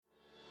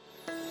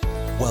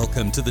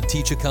Welcome to the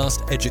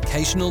TeacherCast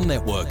Educational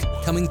Network,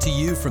 coming to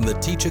you from the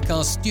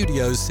TeacherCast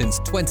studios since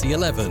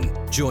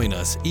 2011. Join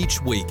us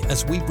each week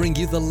as we bring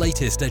you the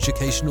latest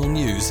educational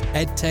news,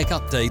 EdTech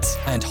updates,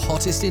 and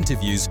hottest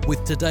interviews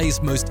with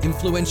today's most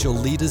influential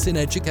leaders in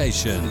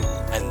education.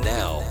 And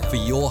now, for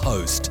your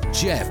host,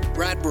 Jeff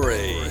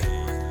Bradbury.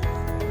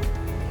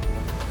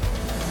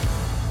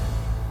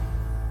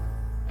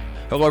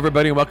 Hello,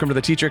 everybody, and welcome to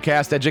the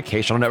TeacherCast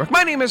Educational Network.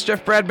 My name is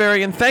Jeff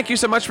Bradbury, and thank you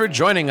so much for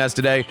joining us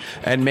today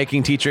and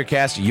making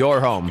TeacherCast your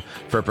home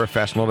for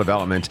professional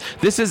development.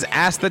 This is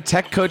Ask the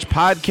Tech Coach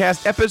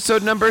podcast,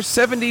 episode number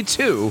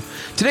 72.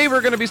 Today,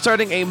 we're going to be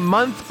starting a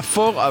month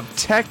full of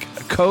tech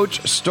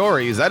coach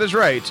stories. That is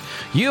right.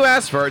 You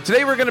asked for it.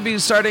 Today, we're going to be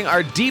starting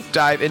our deep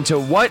dive into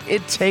what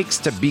it takes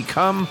to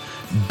become,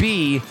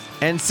 be,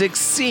 and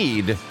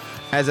succeed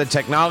as a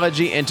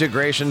technology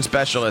integration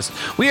specialist.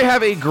 We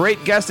have a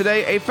great guest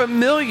today, a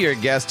familiar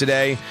guest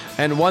today,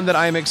 and one that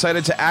I am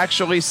excited to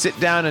actually sit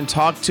down and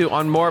talk to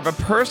on more of a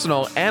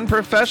personal and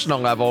professional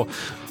level.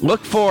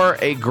 Look for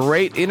a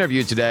great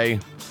interview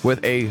today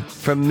with a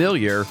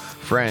familiar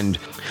friend.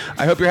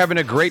 I hope you're having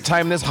a great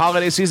time this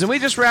holiday season. We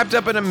just wrapped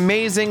up an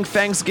amazing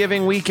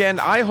Thanksgiving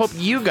weekend. I hope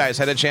you guys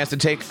had a chance to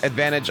take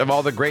advantage of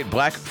all the great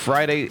Black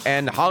Friday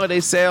and holiday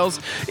sales.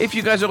 If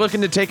you guys are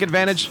looking to take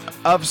advantage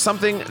of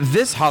something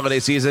this holiday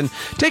season,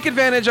 take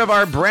advantage of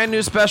our brand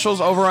new specials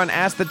over on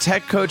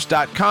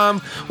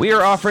AskTheTechCoach.com. We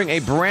are offering a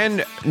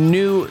brand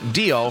new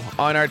deal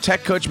on our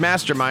Tech Coach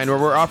Mastermind where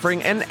we're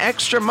offering an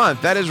extra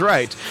month. That is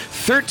right.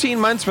 13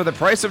 months for the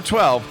price of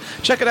 12.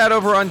 Check it out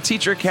over on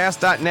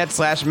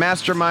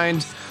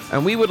teachercast.net/mastermind.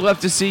 And we would love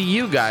to see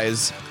you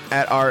guys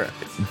at our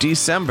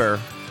December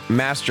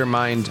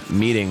Mastermind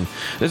meeting.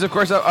 There's, of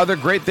course, other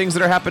great things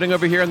that are happening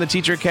over here on the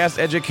TeacherCast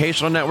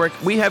Educational Network.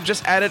 We have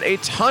just added a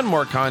ton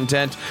more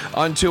content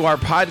onto our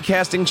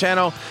podcasting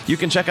channel. You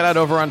can check it out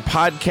over on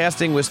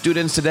Podcasting with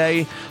Students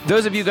Today.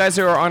 Those of you guys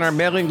who are on our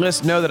mailing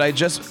list know that I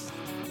just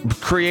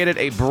created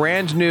a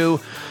brand new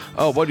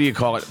what do you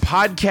call it?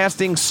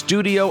 Podcasting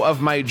studio of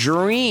my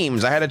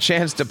dreams. I had a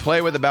chance to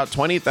play with about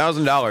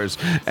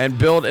 $20,000 and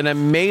build an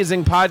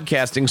amazing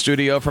podcasting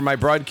studio for my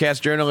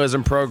broadcast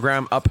journalism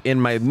program up in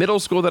my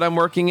middle school that I'm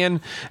working in.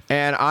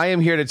 And I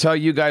am here to tell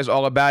you guys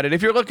all about it.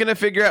 If you're looking to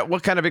figure out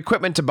what kind of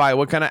equipment to buy,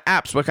 what kind of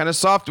apps, what kind of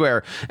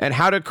software, and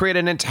how to create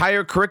an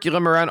entire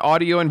curriculum around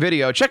audio and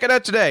video, check it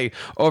out today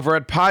over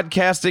at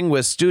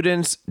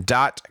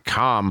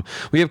podcastingwithstudents.com.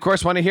 We, of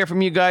course, want to hear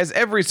from you guys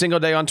every single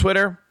day on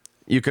Twitter.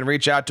 You can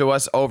reach out to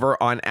us over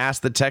on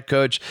Ask the Tech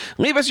Coach.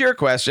 Leave us your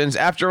questions.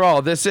 After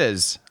all, this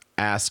is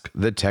Ask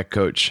the Tech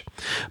Coach.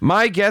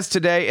 My guest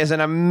today is an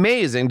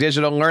amazing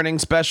digital learning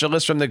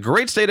specialist from the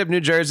great state of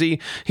New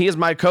Jersey. He is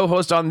my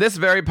co-host on this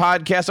very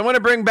podcast. I want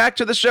to bring back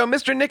to the show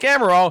Mr. Nick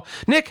Amaral.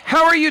 Nick,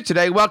 how are you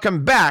today?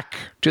 Welcome back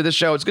to the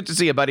show. It's good to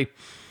see you, buddy.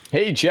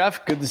 Hey,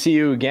 Jeff. Good to see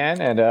you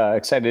again, and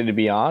excited to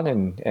be on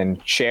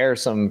and share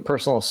some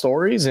personal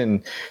stories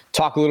and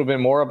talk a little bit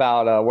more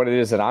about what it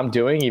is that I'm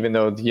doing, even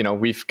though, you know,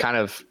 we've kind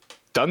of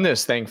done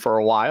this thing for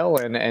a while,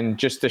 and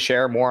just to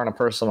share more on a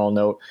personal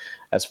note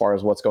as far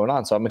as what's going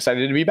on. So I'm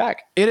excited to be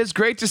back. It is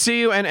great to see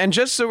you. And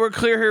just so we're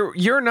clear here,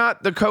 you're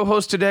not the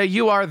co-host today.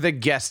 You are the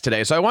guest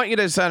today. So I want you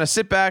to kind of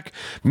sit back,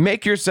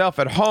 make yourself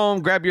at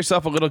home, grab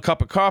yourself a little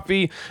cup of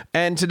coffee.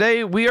 And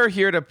today we are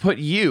here to put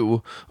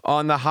you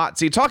on the hot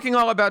seat, talking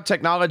all about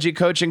technology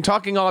coaching,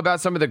 talking all about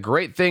some of the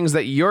great things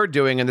that you're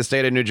doing in the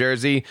state of New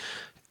Jersey.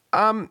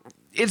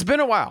 It's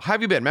been a while. How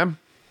have you been, man?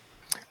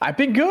 I've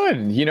been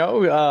good. You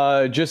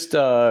know,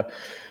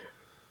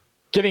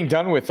 getting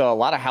done with a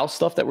lot of house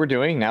stuff that we're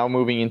doing now,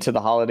 moving into the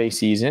holiday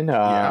season.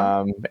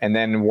 And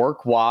then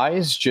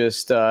work-wise,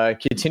 just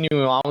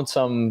continuing on with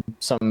some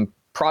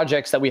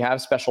projects that we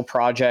have, special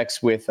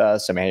projects with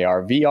some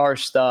AR, VR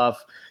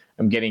stuff.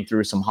 I'm getting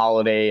through some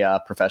holiday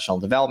professional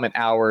development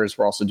hours.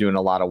 We're also doing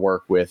a lot of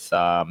work with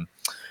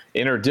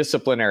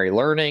interdisciplinary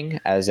learning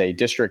as a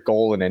district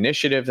goal and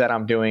initiative that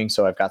I'm doing.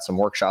 So I've got some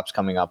workshops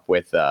coming up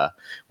with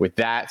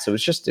that. So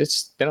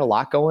it's been a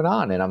lot going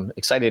on, and I'm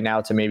excited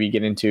now to maybe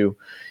get into,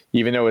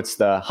 even though it's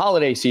the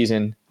holiday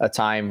season, a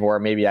time where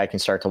maybe I can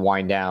start to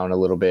wind down a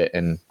little bit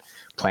and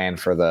plan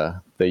for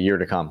the year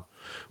to come.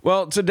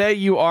 Well, today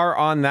you are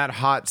on that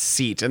hot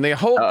seat, and the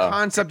whole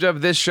concept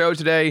of this show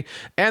today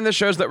and the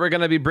shows that we're going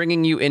to be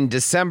bringing you in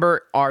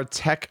December are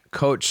tech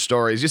coach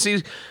stories. You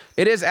see,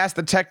 it is Ask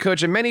the Tech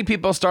Coach, and many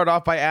people start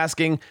off by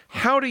asking,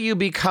 how do you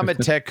become a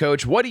tech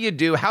coach? What do you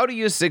do? How do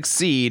you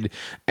succeed?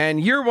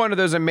 And you're one of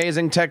those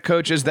amazing tech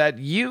coaches that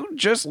you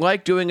just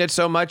like doing it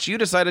so much, you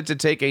decided to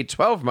take a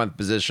 12-month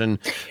position,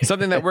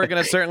 something that we're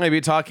going to certainly be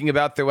talking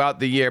about throughout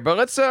the year. But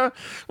let's start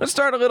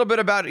a little bit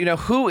about,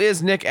 who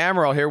is Nick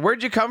Amaral here?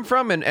 Where'd you come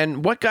from,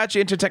 and what got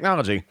you into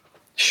technology?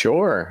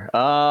 Sure.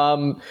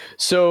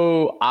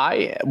 So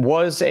I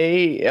was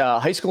a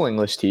high school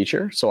English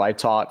teacher. So I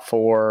taught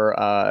for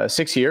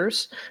 6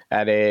 years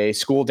at a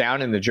school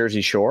down in the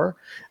Jersey Shore.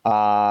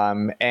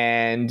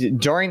 And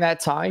during that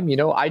time,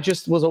 I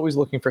just was always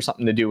looking for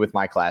something to do with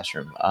my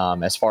classroom,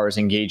 as far as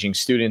engaging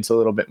students a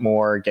little bit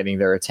more, getting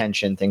their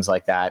attention, things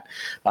like that.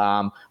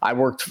 I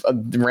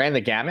ran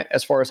the gamut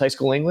as far as high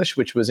school English,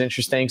 which was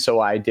interesting. So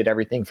I did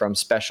everything from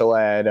special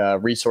ed,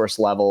 resource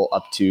level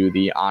up to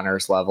the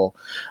honors level.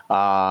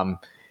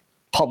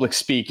 Public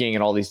speaking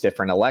and all these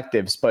different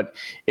electives, but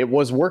it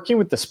was working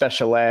with the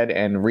special ed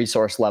and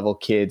resource level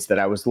kids that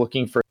I was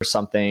looking for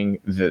something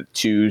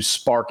to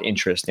spark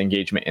interest,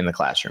 engagement in the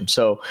classroom.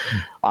 So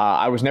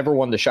I was never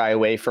one to shy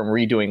away from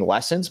redoing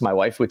lessons. My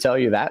wife would tell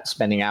you that,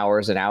 spending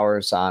hours and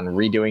hours on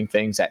redoing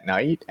things at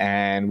night.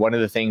 And one of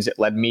the things it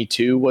led me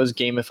to was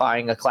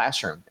gamifying a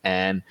classroom.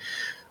 And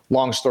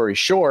long story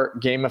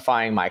short,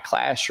 gamifying my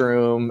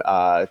classroom,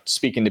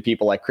 speaking to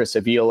people like Chris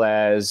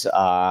Aviles,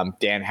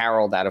 Dan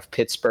Harold out of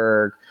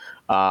Pittsburgh,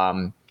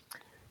 and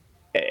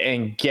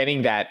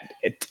getting that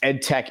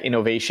ed tech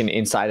innovation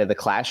inside of the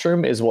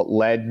classroom is what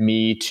led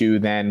me to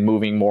then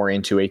moving more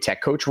into a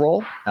tech coach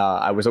role.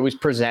 I was always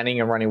presenting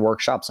and running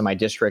workshops in my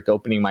district,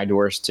 opening my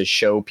doors to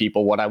show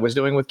people what I was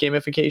doing with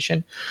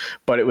gamification.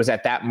 But it was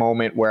at that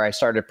moment where I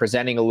started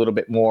presenting a little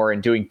bit more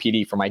and doing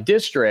PD for my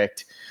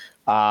district,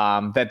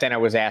 that then I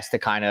was asked to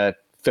kind of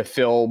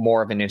fulfill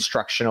more of an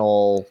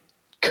instructional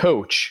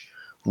coach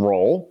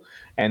role.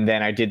 And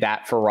then I did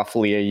that for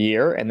roughly a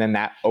year. And then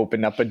that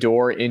opened up a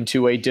door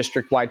into a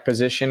district-wide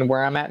position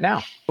where I'm at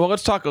now. Well,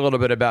 let's talk a little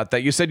bit about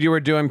that. You said you were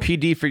doing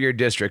PD for your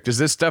district. Is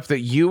this stuff that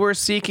you were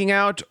seeking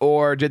out,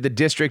 or did the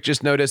district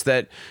just notice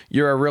that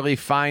you're a really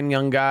fine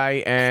young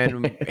guy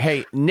and,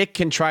 hey, Nick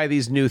can try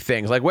these new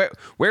things? Like,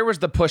 where was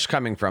the push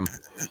coming from?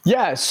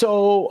 Yeah,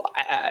 so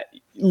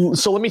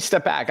let me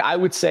step back. I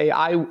would say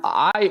I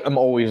am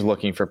always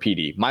looking for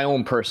PD, my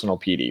own personal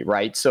PD,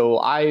 right? So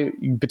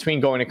between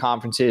going to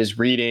conferences,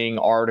 reading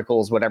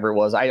articles, whatever it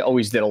was, I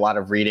always did a lot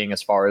of reading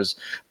as far as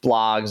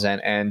blogs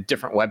and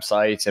different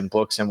websites and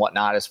books and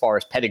whatnot, as far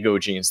as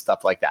pedagogy and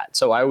stuff like that.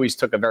 So I always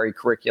took a very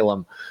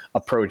curriculum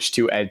approach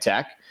to ed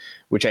tech,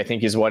 which I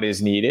think is what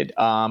is needed.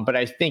 But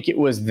I think it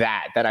was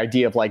that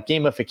idea of like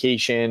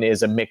gamification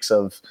is a mix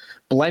of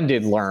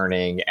blended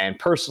learning and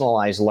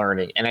personalized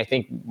learning. And I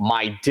think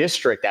my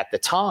district at the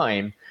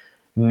time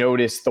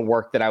noticed the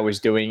work that I was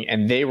doing,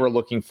 and they were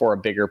looking for a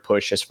bigger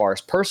push as far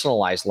as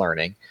personalized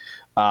learning,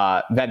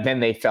 that then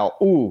they felt,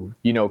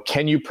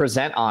 can you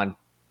present on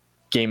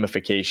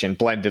gamification,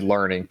 blended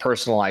learning,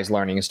 personalized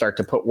learning, and start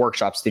to put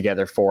workshops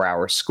together for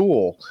our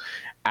school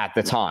at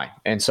the time.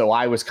 And so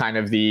I was kind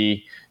of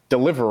the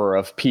deliverer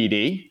of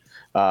PD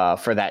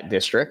for that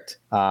district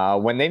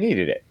when they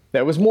needed it.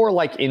 That was more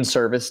like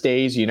in-service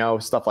days,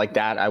 stuff like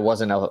that. I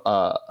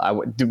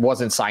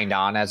wasn't signed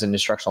on as an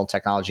instructional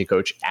technology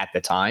coach at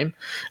the time,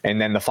 and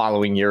then the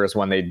following year is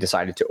when they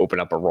decided to open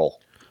up a role.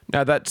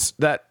 Now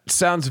that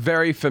sounds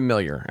very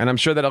familiar, and I'm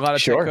sure that a lot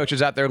of tech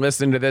coaches out there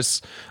listening to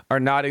this are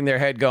nodding their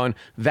head going,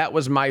 that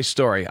was my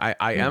story.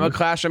 I am a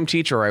classroom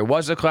teacher. I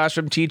was a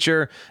classroom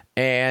teacher,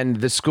 and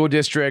the school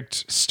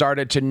district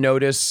started to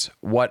notice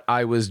what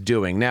I was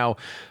doing. Now,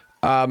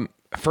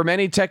 for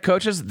many tech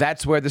coaches,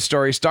 that's where the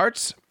story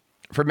starts.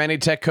 For many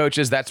tech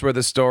coaches, that's where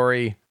the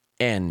story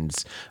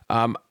ends.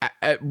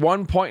 At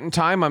one point in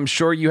time, I'm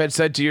sure you had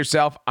said to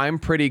yourself, I'm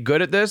pretty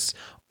good at this.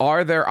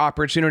 Are there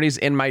opportunities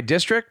in my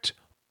district?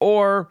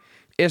 Or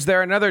is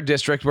there another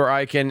district where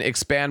I can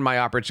expand my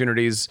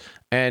opportunities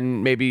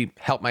and maybe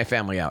help my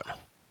family out?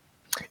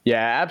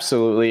 Yeah,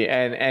 absolutely.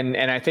 And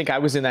I think I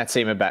was in that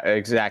same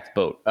exact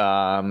boat.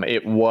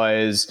 It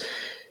was,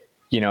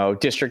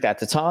 district at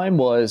the time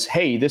was,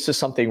 hey, this is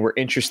something we're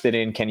interested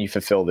in. Can you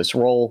fulfill this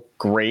role?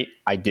 Great.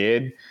 I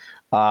did.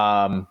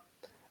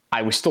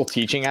 I was still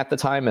teaching at the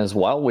time as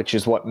well, which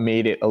is what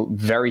made it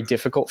very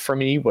difficult for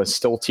me, was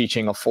still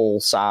teaching a full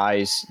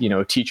size,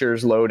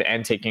 teacher's load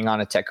and taking on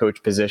a tech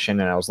coach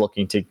position. And I was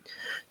looking to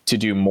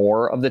do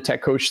more of the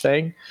tech coach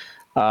thing.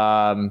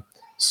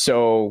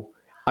 So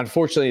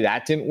unfortunately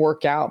that didn't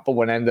work out. But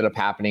what ended up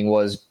happening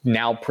was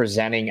now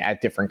presenting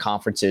at different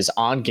conferences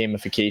on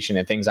gamification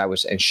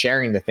and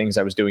sharing the things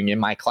I was doing in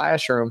my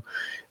classroom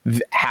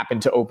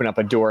happened to open up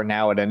a door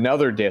now at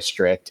another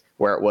district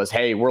where it was,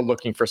 hey, we're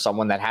looking for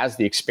someone that has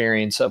the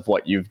experience of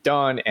what you've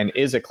done and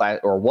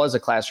was a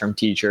classroom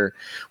teacher.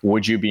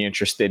 Would you be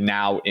interested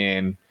now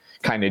in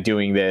kind of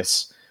doing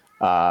this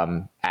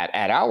at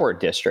our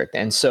district?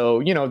 And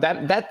so,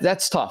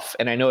 that's tough.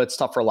 And I know it's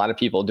tough for a lot of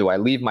people. Do I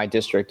leave my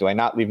district? Do I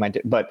not leave my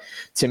but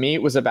to me,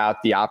 it was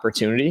about the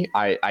opportunity.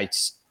 I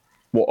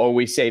will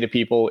always say to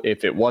people,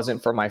 if it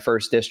wasn't for my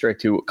first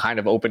district, who kind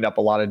of opened up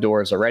a lot of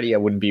doors already, I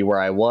wouldn't be where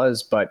I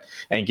was,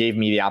 and gave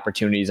me the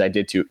opportunities I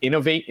did to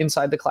innovate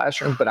inside the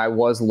classroom. But I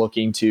was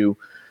looking to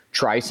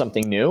try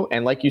something new.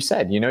 And like you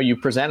said, you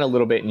present a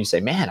little bit and you say,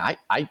 man,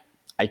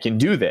 I can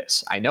do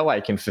this. I know I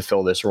can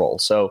fulfill this role.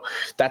 So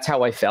that's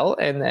how I felt.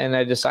 And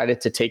I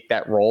decided to take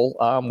that role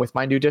with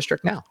my new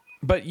district now.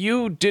 But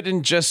you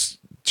didn't just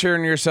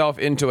turn yourself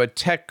into a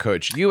tech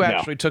coach. You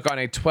actually took on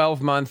a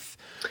 12-month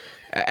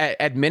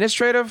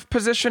administrative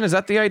position. Is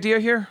that the idea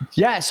here?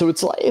 Yeah, so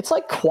it's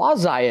like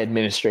quasi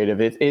administrative.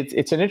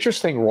 It's an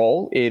interesting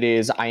role.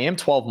 I am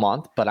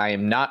 12-month, but I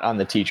am not on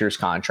the teacher's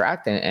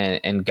contract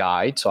and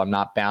guide, so I'm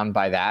not bound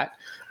by that.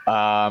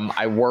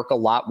 I work a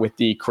lot with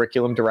the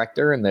curriculum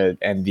director and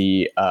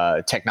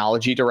the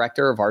technology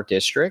director of our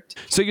district.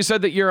 So you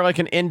said that you're like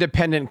an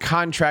independent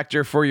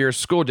contractor for your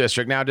school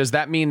district. Now, does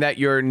that mean that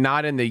you're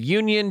not in the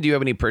union? Do you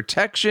have any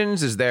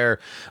protections? Is there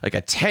like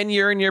a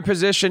tenure in your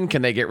position?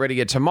 Can they get rid of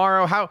you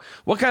tomorrow?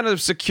 What kind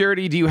of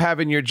security do you have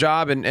in your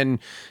job, and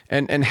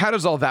how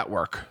does all that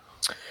work?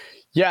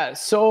 Yeah.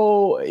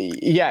 So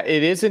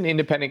it is an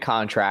independent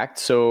contract.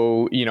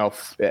 So,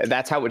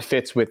 that's how it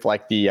fits with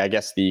like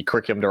the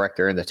curriculum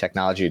director and the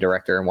technology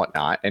director and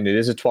whatnot. And it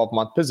is a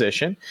 12-month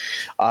position.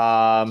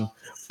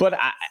 But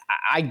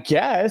I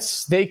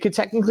guess they could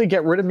technically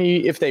get rid of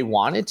me if they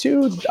wanted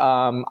to.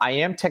 I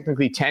am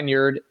technically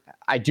tenured.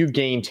 I do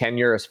gain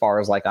tenure as far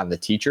as like on the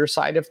teacher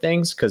side of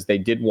things, because they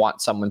did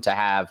want someone to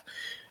have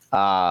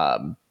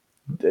a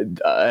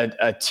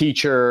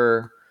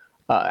teacher.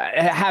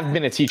 Have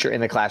been a teacher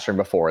in the classroom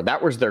before.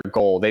 That was their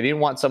goal. They didn't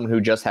want someone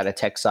who just had a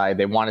tech side.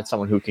 They wanted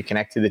someone who could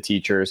connect to the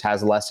teachers,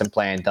 has a lesson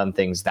plan, done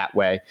things that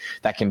way,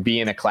 that can be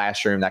in a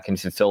classroom, that can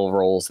fulfill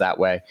roles that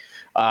way.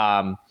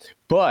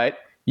 But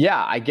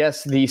yeah, I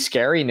guess the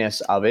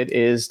scariness of it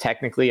is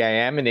technically I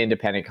am an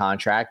independent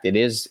contract. It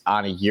is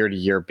on a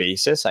year-to-year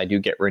basis. I do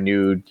get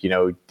renewed,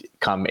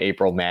 come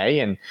April, May,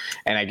 and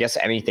I guess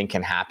anything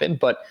can happen.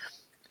 But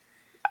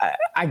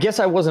I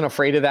guess I wasn't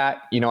afraid of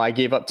that. I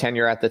gave up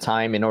tenure at the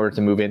time in order to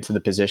move into the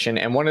position.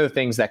 And one of the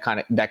things that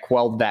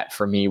quelled that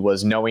for me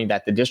was knowing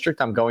that the district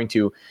I'm going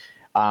to,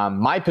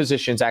 my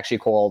position is actually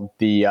called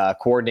the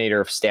coordinator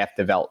of staff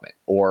development,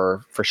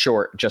 or for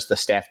short, just the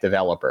staff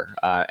developer.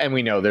 And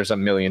we know there's a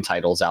million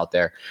titles out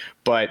there.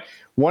 But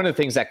one of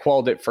the things that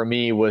quelled it for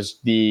me was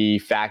the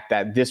fact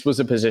that this was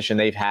a position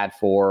they've had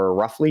for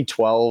roughly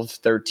 12,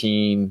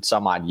 13,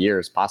 some odd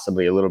years,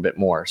 possibly a little bit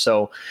more.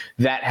 So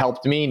that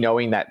helped me,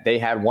 knowing that they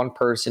had one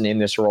person in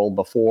this role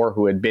before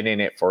who had been in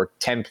it for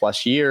 10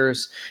 plus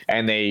years,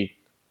 and they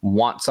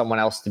want someone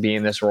else to be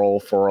in this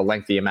role for a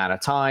lengthy amount of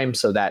time.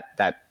 So that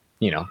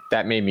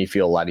that made me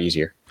feel a lot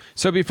easier.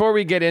 So before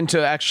we get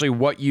into actually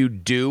what you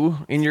do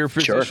in your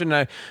position,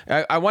 sure.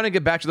 I want to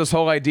get back to this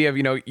whole idea of,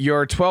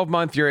 your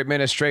 12-month, you're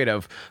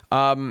administrative.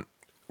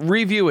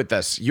 Review with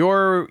us,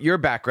 your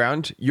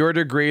background, your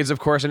degree is, of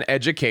course, in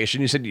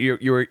education. You said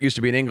you used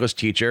to be an English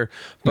teacher,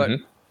 but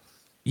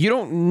you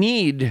don't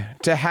need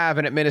to have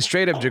an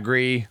administrative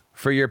degree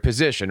for your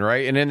position,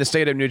 right? And in the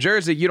state of New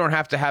Jersey, you don't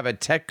have to have a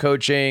tech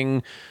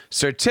coaching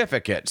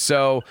certificate.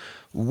 So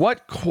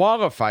what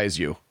qualifies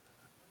you?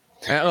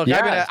 Look,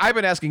 yeah. I've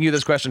been asking you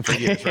this question for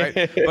years,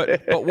 right?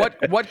 but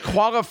what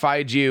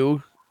qualified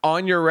you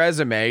on your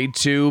resume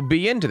to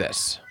be into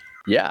this?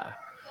 Yeah.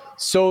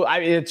 So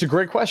it's a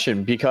great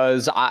question,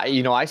 because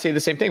I say the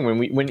same thing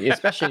when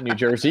especially in New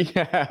Jersey,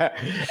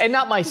 and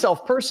not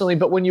myself personally,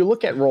 but when you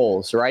look at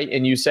roles, right,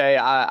 and you say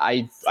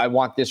I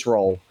want this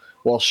role.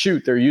 Well,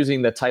 shoot, they're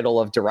using the title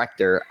of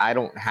director. I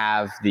don't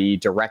have the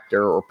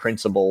director or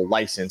principal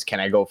license.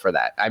 Can I go for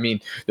that? I mean,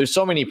 there's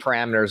so many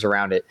parameters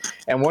around it.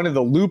 And one of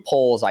the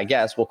loopholes, I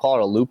guess, we'll call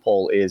it a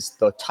loophole, is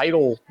the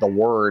title, the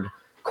word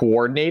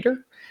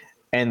coordinator.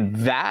 And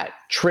that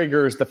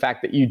triggers the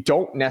fact that you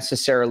don't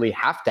necessarily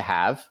have to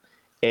have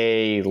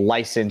a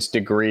license,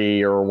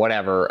 degree, or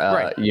whatever,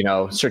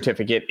 right.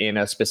 Certificate in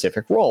a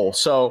specific role.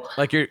 So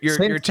like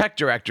your tech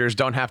directors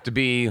don't have to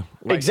be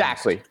licensed.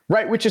 Exactly.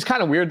 Right. Which is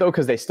kind of weird though,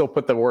 because they still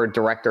put the word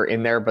director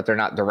in there, but they're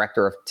not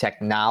director of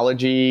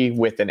technology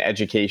with an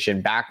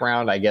education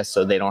background, I guess.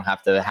 So they don't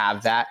have to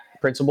have that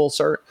principal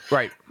cert.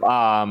 Right.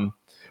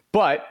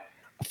 But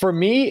for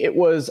me, it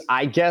was,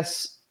 I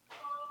guess,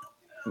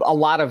 a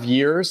lot of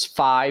years,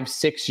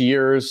 5-6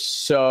 years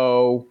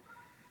so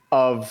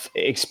of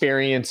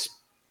experience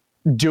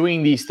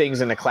doing these things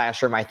in the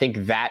classroom. I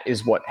think that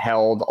is what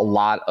held a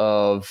lot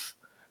of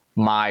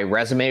my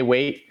resume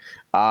weight.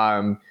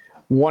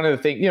 One of the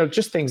things,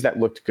 just things that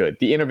looked good.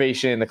 The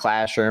innovation in the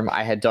classroom.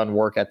 I had done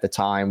work at the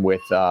time with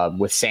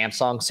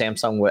Samsung.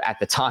 Samsung at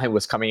the time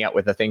was coming out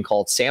with a thing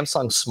called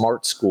Samsung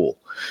Smart School,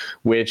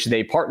 which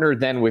they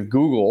partnered then with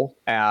Google,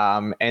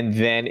 and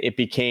then it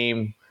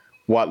became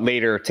what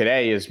later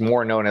today is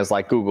more known as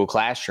like Google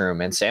Classroom,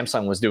 and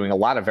Samsung was doing a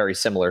lot of very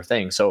similar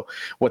things. So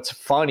what's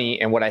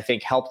funny and what I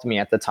think helped me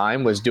at the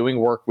time was doing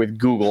work with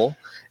Google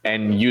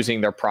and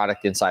using their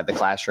product inside the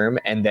classroom.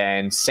 And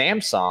then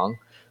Samsung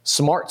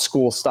Smart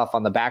School stuff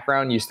on the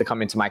background used to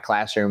come into my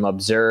classroom,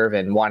 observe,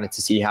 and wanted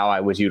to see how I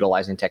was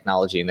utilizing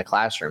technology in the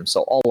classroom.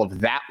 So all of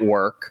that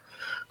work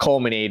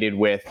culminated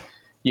with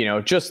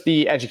just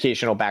the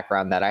educational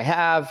background that I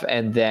have,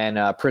 and then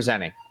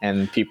presenting,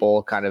 and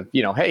people kind of,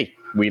 hey,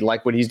 we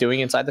like what he's doing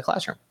inside the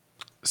classroom.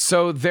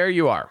 So there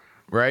you are,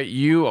 right?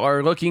 You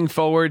are looking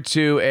forward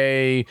to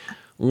a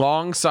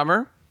long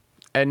summer,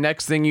 and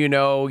next thing you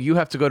know, you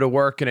have to go to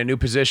work in a new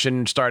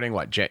position starting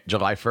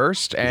July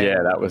 1st? And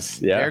yeah, that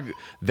was, yeah.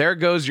 There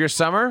goes your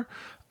summer.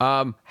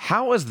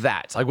 How was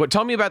that? Like,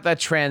 tell me about that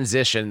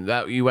transition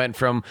that you went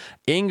from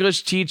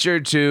English teacher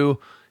to,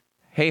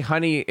 hey,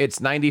 honey, it's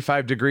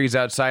 95 degrees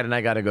outside and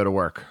I got to go to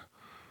work.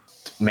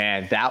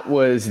 Man, that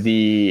was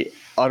the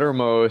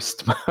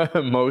uttermost,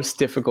 most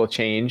difficult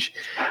change,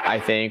 I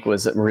think,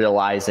 was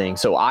realizing.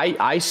 So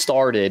I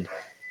started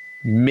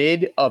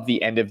mid of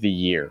the end of the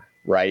year,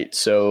 right?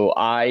 So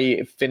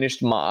I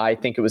finished I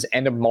think it was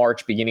end of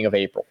March, beginning of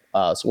April.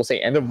 So we'll say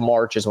end of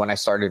March is when I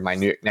started my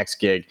next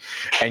gig.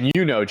 And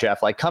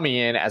Jeff, like coming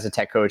in as a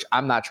tech coach,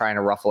 I'm not trying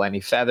to ruffle any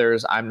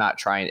feathers. I'm not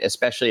trying,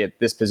 especially at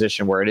this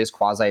position where it is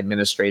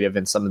quasi-administrative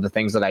and some of the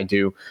things that I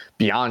do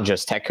beyond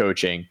just tech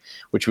coaching,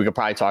 which we could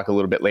probably talk a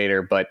little bit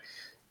later, but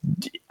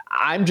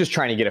I'm just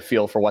trying to get a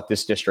feel for what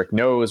this district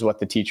knows, what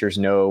the teachers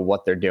know,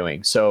 what they're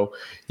doing. So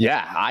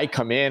yeah, I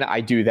come in, I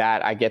do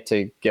that. I get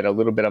to get a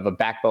little bit of a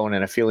backbone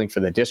and a feeling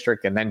for the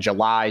district. And then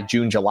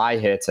June, July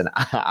hits and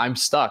I'm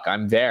stuck.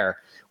 I'm there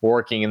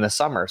working in the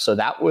summer. So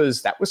that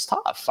was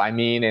tough. I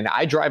mean, and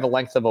I drive a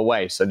length of a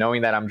way. So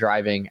knowing that I'm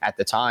driving at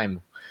the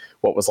time,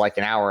 what was like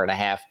an hour and a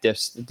half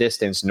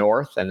distance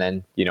north, and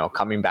then,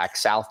 coming back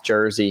South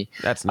Jersey,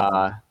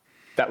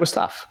 that was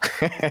tough.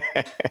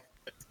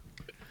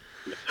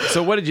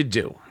 So what did you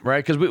do,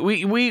 right? Because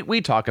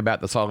we talk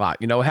about this a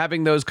lot,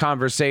 having those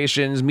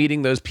conversations,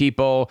 meeting those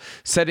people,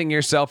 setting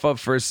yourself up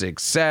for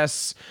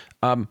success.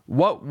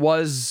 What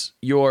was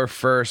your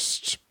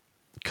first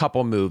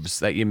couple moves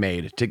that you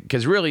made?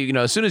 Because really,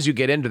 as soon as you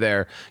get into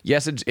there,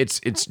 yes,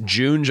 it's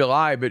June,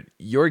 July, but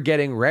you're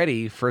getting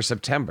ready for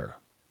September.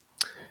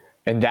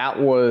 And that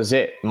was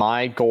it.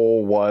 My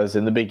goal was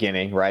in the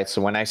beginning, right?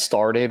 So when I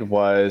started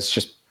was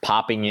just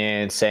popping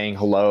in, saying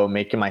hello,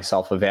 making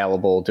myself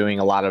available, doing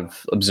a lot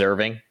of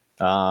observing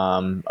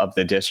of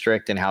the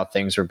district and how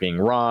things are being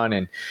run,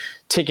 and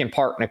taking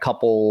part in a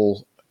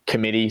couple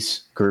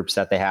groups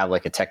that they have,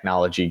 like a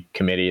technology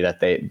committee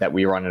that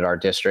we run at our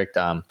district,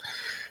 and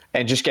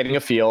just getting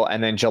a feel.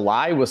 And then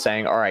July was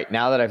saying, all right,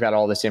 now that I've got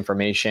all this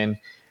information,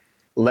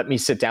 let me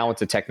sit down with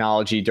the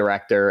technology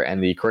director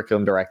and the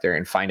curriculum director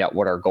and find out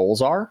what our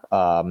goals are.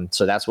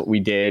 So that's what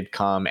we did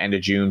come end of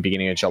June,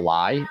 beginning of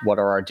July. What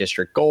are our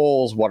district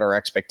goals? What are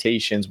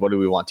expectations? What do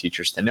we want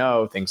teachers to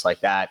know? Things like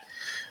that.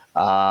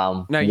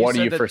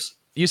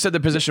 You said the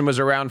position was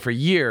around for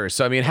years.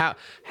 So, I mean,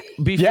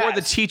 before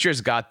the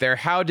teachers got there,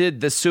 how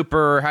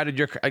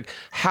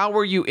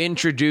were you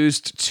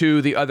introduced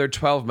to the other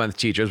 12-month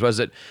teachers? Was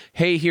it,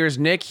 hey, here's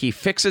Nick, he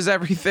fixes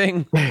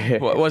everything?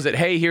 Was it,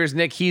 hey, here's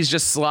Nick, he's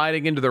just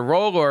sliding into the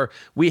role? Or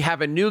we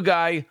have a new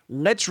guy,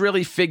 let's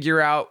really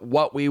figure out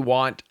what we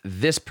want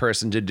this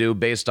person to do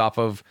based off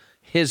of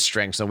his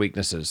strengths and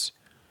weaknesses?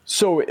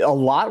 So a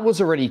lot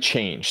was already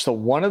changed. So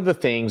one of the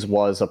things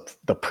was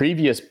the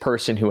previous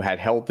person who had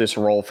held this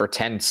role for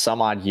 10 some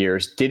odd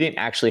years didn't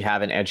actually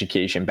have an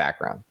education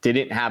background,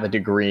 didn't have a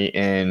degree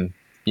in,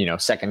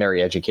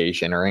 secondary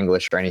education or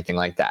English or anything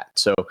like that.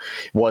 So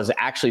was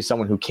actually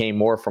someone who came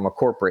more from a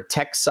corporate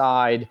tech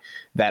side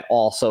that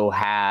also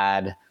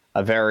had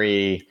a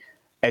very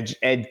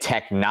ed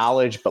tech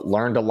knowledge, but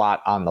learned a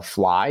lot on the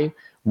fly.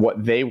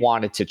 What they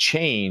wanted to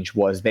change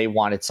was they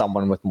wanted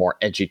someone with more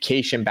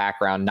education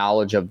background,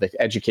 knowledge of the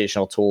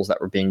educational tools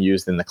that were being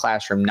used in the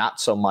classroom, not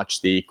so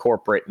much the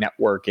corporate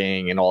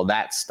networking and all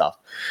that stuff.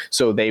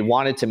 So they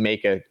wanted to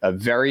make a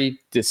very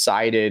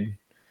decided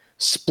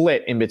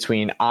split in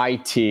between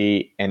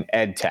IT and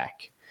ed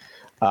tech.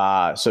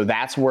 So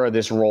that's where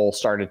this role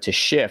started to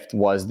shift,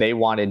 was they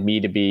wanted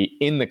me to be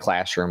in the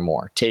classroom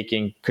more,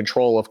 taking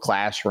control of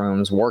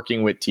classrooms,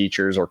 working with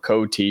teachers or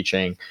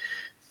co-teaching,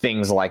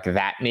 things like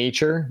that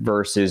nature,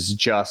 versus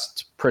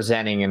just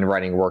presenting and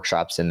running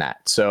workshops in that.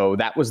 So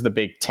that was the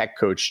big tech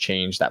coach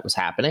change that was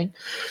happening.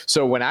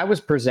 So when I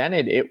was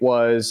presented, it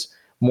was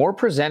more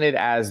presented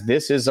as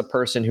this is a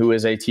person who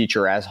is a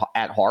teacher at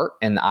heart.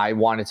 And I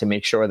wanted to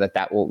make sure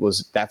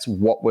that's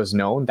what was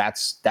known.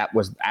 That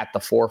was at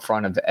the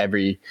forefront of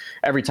every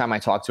time I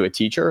talked to a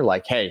teacher,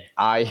 like, hey,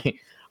 I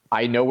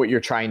know what you're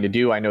trying to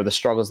do. I know the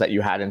struggles that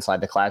you had inside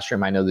the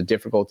classroom. I know the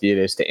difficulty it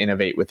is to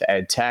innovate with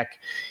ed tech.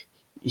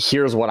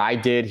 Here's what I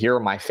did. Here are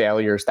my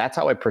failures. That's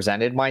how I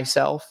presented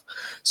myself.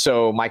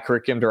 So my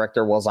curriculum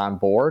director was on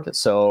board.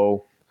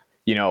 So,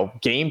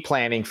 game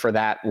planning for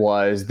that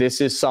was, this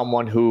is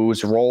someone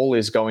whose role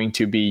is going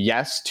to be,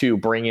 yes, to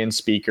bring in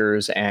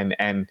speakers and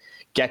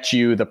get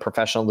you the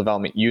professional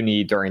development you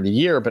need during the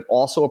year, but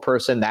also a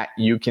person that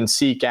you can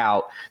seek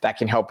out that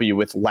can help you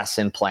with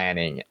lesson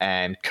planning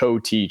and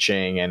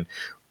co-teaching and,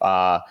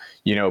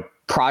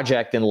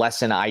 project and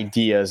lesson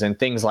ideas and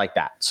things like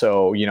that.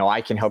 So,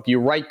 I can help you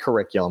write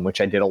curriculum, which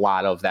I did a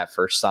lot of that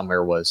first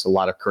summer, was a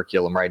lot of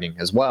curriculum writing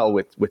as well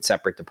with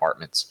separate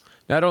departments.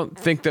 Now, I don't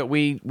think that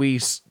we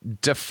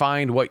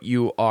defined what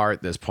you are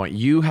at this point.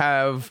 You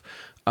have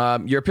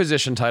your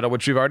position title,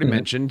 which we've already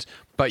mentioned,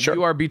 but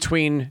you are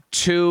between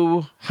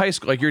two high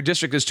schools. Like, your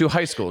district is two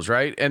high schools,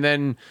 right? And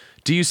then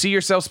do you see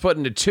yourself split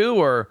into two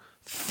or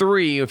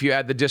three if you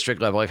add the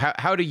district level? Like,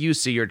 how do you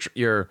see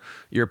your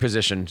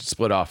position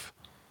split off?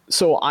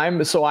 I'm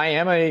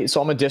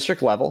a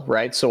district level,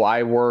 right? So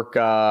I work,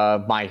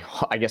 my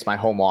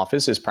home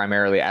office is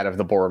primarily out of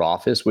the board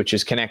office, which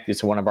is connected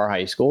to one of our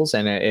high schools.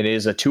 And it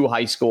is a 2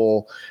 high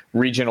school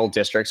regional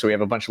district. So we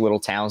have a bunch of little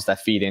towns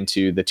that feed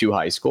into the 2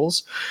 high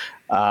schools.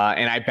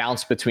 And I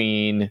bounce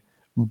between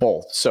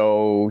both.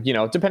 So,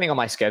 depending on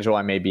my schedule,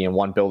 I may be in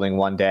one building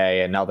one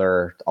day,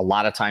 another. A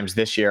lot of times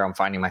this year, I'm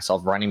finding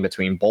myself running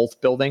between both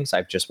buildings.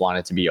 I've just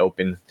wanted to be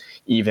open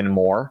even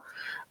more.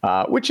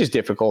 Which is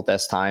difficult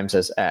at times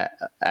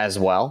as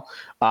well.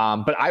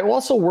 But I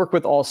also work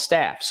with all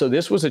staff. So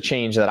this was a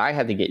change that I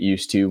had to get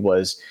used to,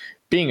 was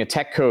being a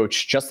tech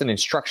coach, just an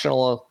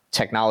instructional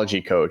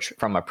technology coach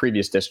from a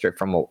previous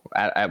district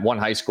at one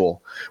high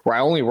school where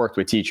I only worked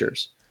with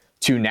teachers,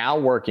 to now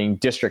working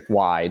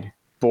district-wide,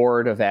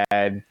 Board of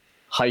Ed,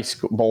 high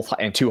school, both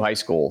and 2 high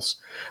schools,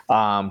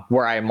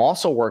 where I'm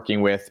also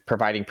working with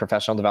providing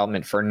professional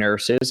development for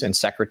nurses and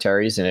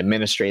secretaries and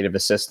administrative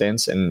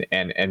assistants and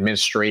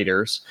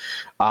administrators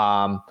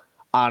on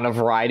a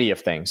variety of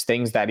things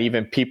that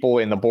even people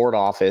in the board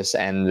office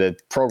and the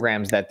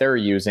programs that they're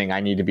using, I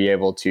need to be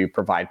able to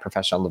provide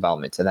professional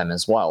development to them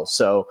as well.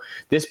 So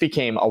this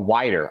became a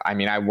wider,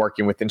 I'm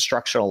working with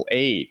instructional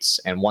aides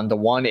and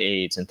one-to-one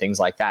aides and things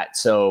like that.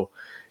 So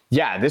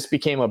yeah, this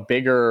became a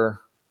bigger,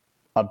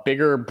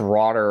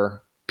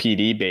 broader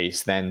PD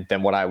base than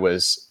what I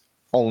was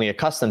only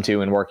accustomed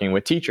to in working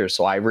with teachers.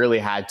 So I really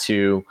had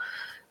to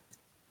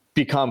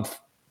become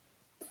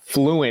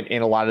fluent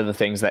in a lot of the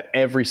things that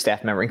every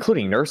staff member,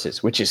 including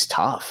nurses, which is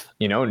tough,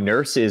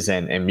 nurses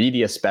and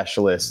media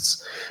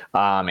specialists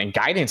and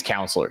guidance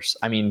counselors.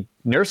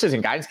 Nurses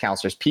and guidance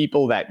counselors,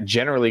 people that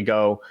generally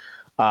go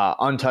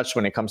untouched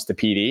when it comes to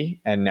PD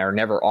and are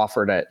never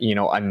offered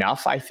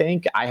enough. I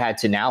think I had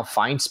to now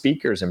find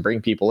speakers and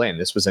bring people in.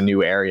 This was a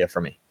new area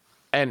for me.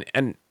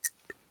 And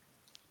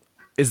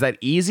is that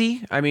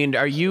easy?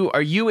 Are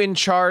you in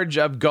charge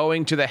of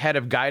going to the head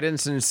of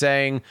guidance and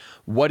saying,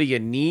 what do you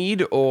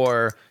need?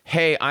 Or,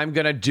 hey, I'm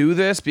going to do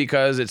this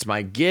because it's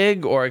my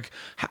gig? Or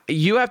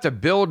you have to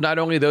build not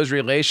only those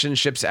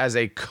relationships as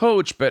a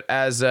coach, but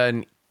as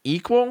an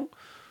equal,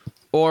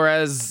 or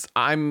as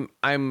I'm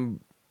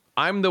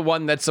the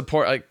one that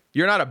support, like,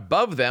 you're not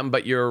above them,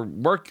 but your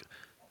work,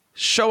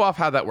 show off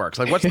how that works.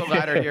 Like, what's the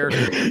ladder here?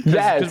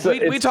 Cause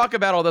we talk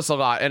about all this a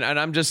lot, and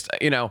I'm just,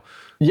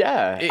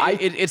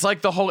 it's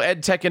like the whole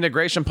ed tech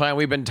integration plan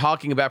we've been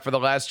talking about for the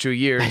last 2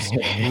 years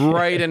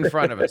right in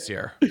front of us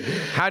here.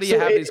 How do you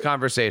have these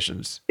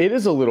conversations? It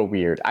is a little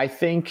weird. I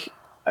think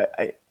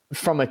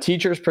from a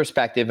teacher's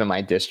perspective in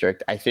my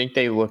district, I think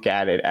they look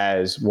at it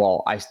as,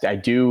 well, I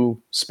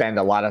do spend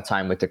a lot of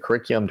time with the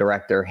curriculum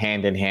director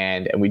hand in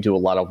hand, and we do a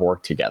lot of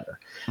work together.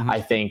 Mm-hmm.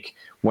 I think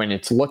when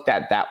it's looked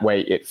at that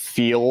way, it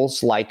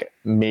feels like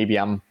maybe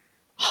I'm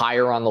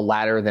higher on the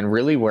ladder than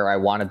really where I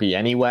want to be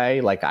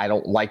anyway. Like, I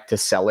don't like to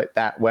sell it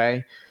that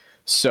way.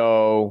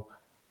 So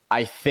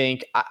I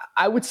think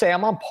I would say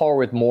I'm on par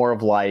with more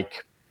of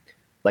like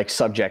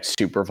subject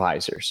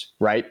supervisors,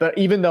 right? But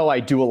even though I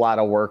do a lot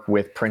of work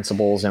with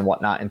principals and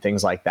whatnot and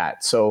things like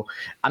that, so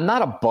I'm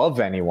not above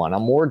anyone.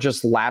 I'm more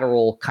just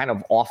lateral, kind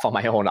of off on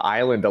my own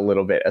island a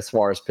little bit as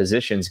far as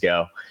positions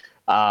go.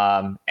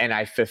 And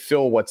I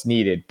fulfill what's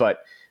needed,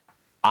 but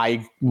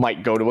I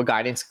might go to a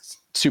guidance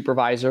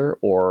supervisor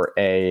or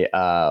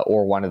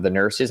or one of the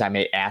nurses. I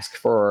may ask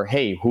for,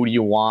 hey, who do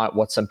you want?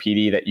 What's some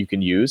PD that you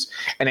can use?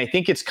 And I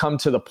think it's come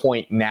to the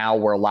point now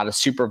where a lot of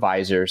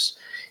supervisors,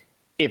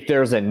 if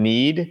there's a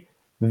need,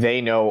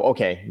 they know,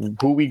 okay,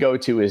 who we go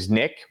to is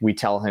Nick. We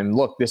tell him,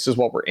 look, this is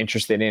what we're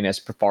interested in as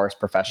far as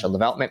professional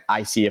development.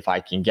 I see if I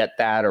can get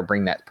that or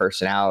bring that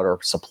person out or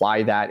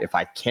supply that. If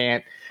I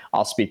can't,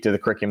 I'll speak to the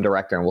curriculum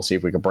director and we'll see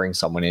if we can bring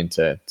someone in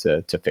to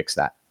fix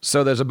that.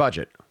 So there's a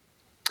budget.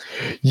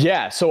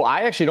 Yeah. So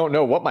I actually don't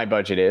know what my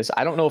budget is.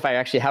 I don't know if I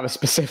actually have a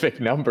specific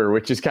number,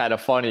 which is kind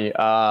of funny.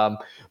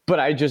 But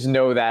I just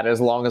know that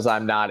as long as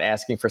I'm not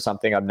asking for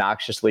something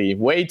obnoxiously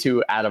way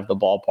too out of the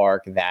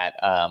ballpark, that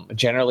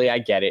generally I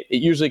get it. It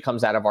usually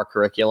comes out of our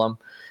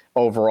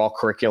overall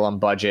curriculum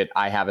budget.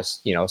 I have a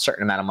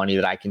certain amount of money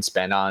that I can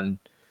spend on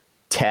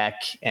tech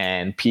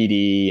and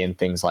PD and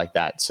things like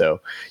that.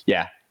 So,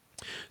 yeah.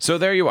 So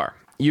there you are.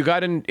 You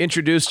got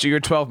introduced to your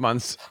 12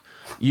 months.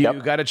 You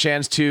got a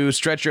chance to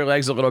stretch your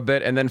legs a little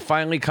bit, and then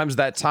finally comes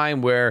that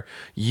time where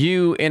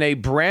you, in a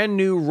brand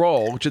new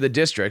role to the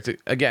district,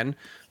 again,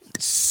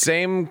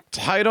 same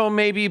title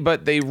maybe,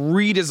 but they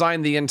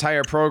redesigned the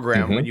entire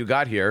program when you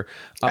got here.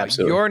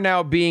 You're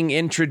now being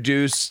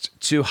introduced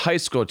to high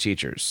school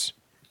teachers.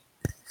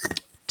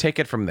 Take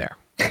it from there.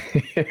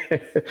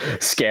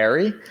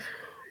 Scary.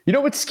 You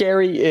know what's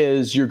scary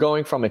is you're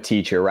going from a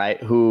teacher,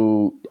 right,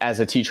 who as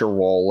a teacher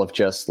role of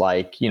just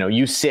like,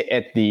 you sit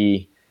at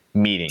the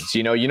meetings,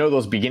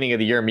 those beginning of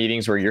the year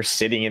meetings where you're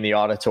sitting in the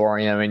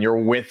auditorium and you're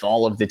with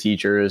all of the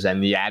teachers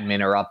and the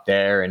admin are up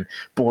there and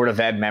board of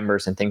ed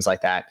members and things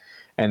like that.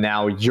 And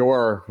now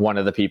you're one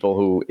of the people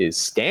who is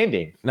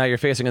standing. Now you're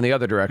facing in the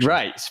other direction.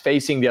 Right.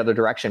 Facing the other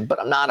direction.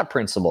 But I'm not a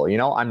principal.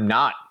 I'm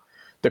not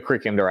the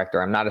curriculum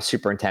director. I'm not a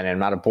superintendent. I'm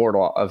not a board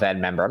of ed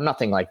member. I'm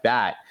nothing like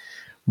that.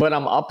 But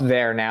I'm up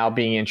there now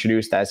being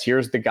introduced as,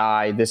 here's the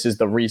guy, this is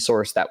the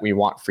resource that we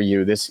want for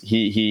you.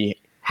 He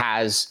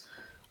has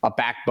a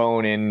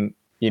backbone in,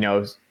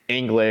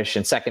 English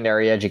and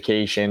secondary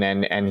education,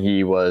 and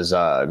he was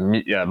a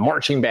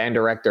marching band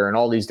director and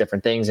all these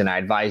different things, and I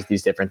advised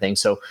these different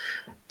things. So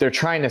they're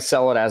trying to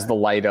sell it as the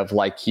light of,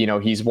 like,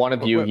 he's one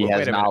of you, he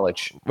has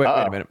knowledge. Wait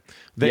a minute.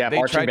 They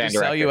tried to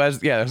sell you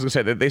as, I was gonna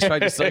say that they tried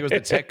to sell you as the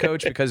tech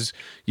coach because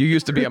you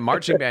used to be a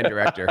marching band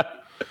director.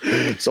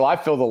 So I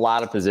filled a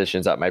lot of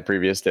positions at my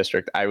previous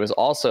district. I was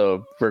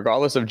also,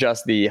 regardless of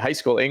just the high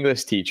school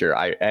English teacher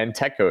and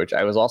tech coach,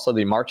 I was also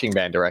the marching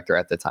band director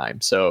at the time.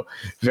 So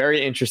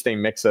very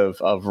interesting mix of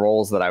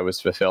roles that I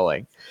was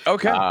fulfilling.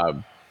 Okay.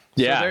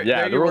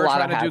 There you were a lot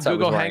trying of to hats do I was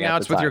Google wearing at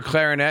Hangouts the with time. your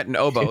clarinet and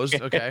oboes.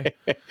 Okay.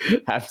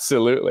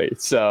 Absolutely.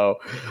 So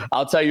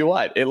I'll tell you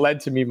what, it led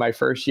to me my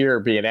first year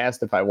being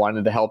asked if I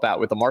wanted to help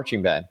out with the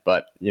marching band,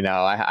 but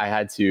I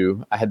had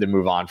to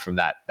move on from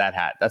that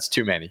hat. That's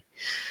too many.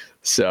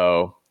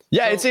 So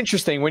it's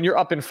interesting when you're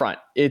up in front.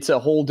 It's a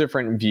whole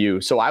different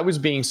view. So I was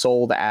being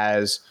sold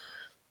as,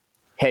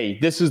 hey,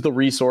 this is the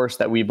resource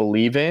that we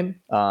believe in,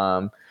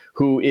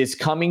 who is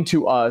coming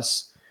to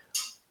us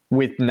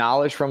with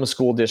knowledge from a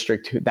school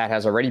district that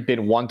has already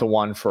been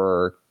one-to-one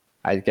for,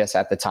 I guess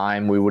at the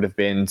time we would have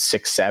been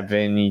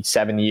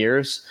 7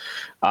 years.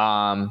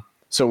 So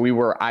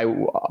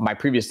my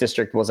previous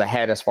district was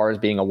ahead as far as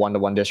being a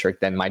one-to-one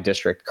district than my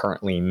district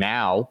currently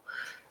now,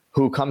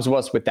 who comes to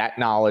us with that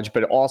knowledge,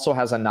 but also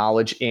has a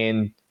knowledge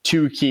in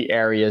two key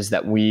areas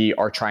that we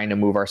are trying to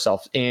move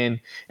ourselves in.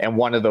 And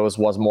one of those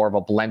was more of a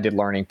blended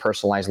learning,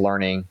 personalized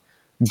learning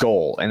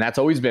goal. And that's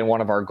always been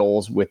one of our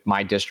goals with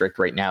my district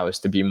right now, is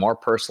to be more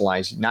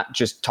personalized, not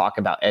just talk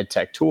about ed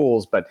tech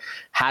tools, but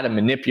how to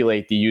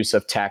manipulate the use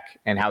of tech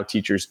and how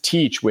teachers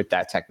teach with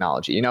that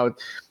technology.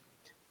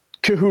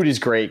 Kahoot is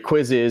great,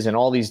 Quizzes and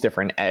all these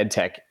different ed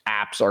tech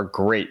apps are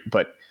great,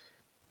 but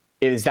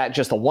is that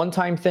just a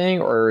one-time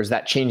thing, or is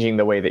that changing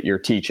the way that you're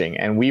teaching?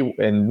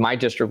 And my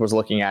district was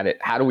looking at it,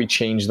 how do we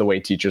change the way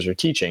teachers are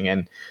teaching?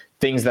 And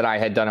things that I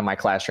had done in my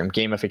classroom,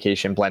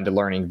 gamification, blended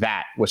learning,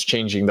 that was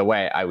changing the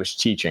way I was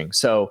teaching.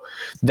 So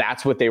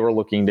that's what they were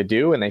looking to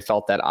do. And they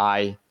felt that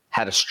I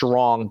had a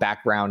strong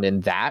background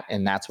in that,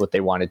 and that's what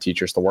they wanted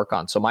teachers to work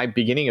on. So my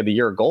beginning of the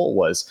year goal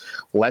was,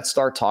 let's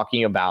start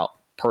talking about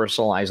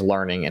personalized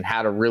learning and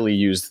how to really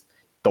use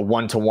the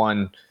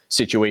one-to-one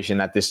situation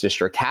that this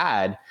district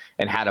had,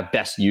 and how to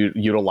best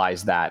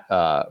utilize that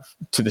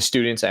to the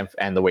students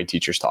and the way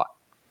teachers taught.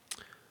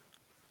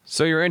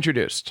 So you're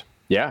introduced.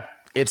 Yeah.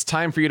 It's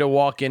time for you to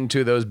walk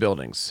into those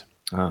buildings.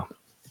 Oh.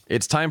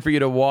 It's time for you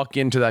to walk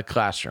into that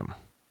classroom.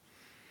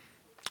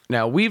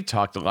 Now, we've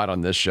talked a lot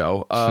on this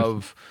show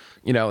of,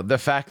 the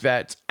fact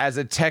that as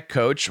a tech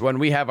coach, when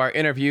we have our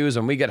interviews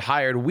and we get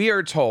hired, we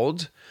are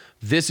told,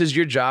 this is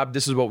your job,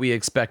 this is what we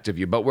expect of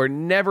you. But we're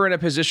never in a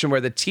position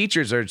where the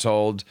teachers are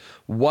told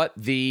what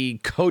the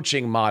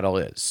coaching model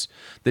is.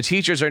 The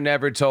teachers are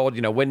never told,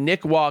 when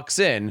Nick walks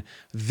in,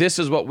 this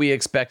is what we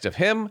expect of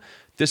him,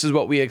 this is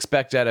what we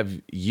expect out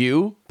of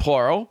you,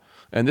 plural,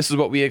 and this is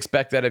what we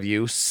expect out of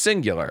you,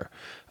 singular.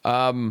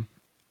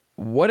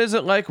 What is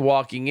it like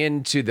walking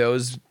into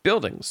those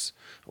buildings?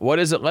 What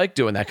is it like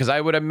doing that? Because I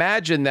would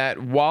imagine that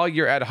while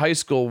you're at high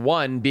school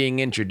 1 being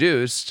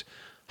introduced,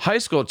 high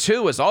school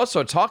 2 is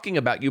also talking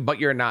about you, but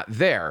you're not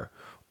there.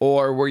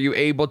 Or were you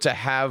able to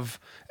have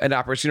an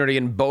opportunity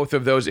in both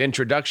of those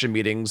introduction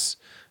meetings?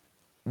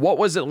 What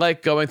was it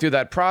like going through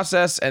that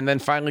process and then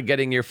finally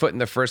getting your foot in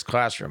the first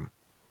classroom?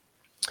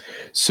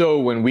 So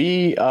when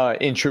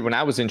when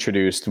I was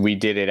introduced, we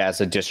did it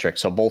as a district.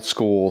 So both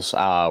schools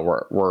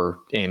were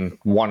in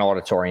one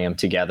auditorium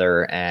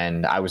together,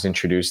 and I was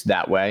introduced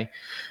that way.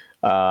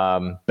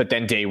 But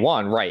then day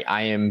one, right?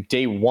 I am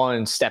day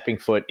one stepping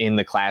foot in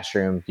the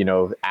classroom,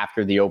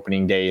 after the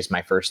opening day is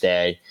my first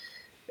day,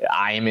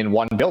 I am in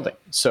one building.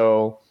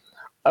 So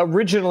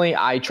originally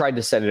I tried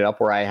to set it up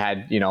where I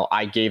had,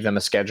 I gave them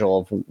a schedule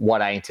of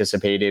what I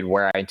anticipated,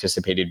 where I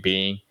anticipated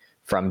being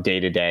from day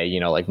to day,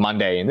 like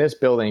Monday in this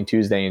building,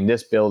 Tuesday in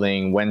this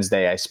building,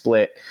 Wednesday I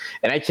split.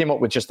 And I came up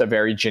with just a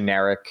very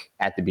generic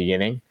at the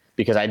beginning,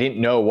 because I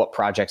didn't know what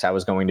projects I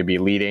was going to be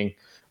leading,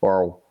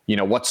 or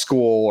what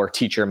school or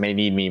teacher may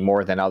need me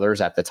more than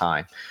others at the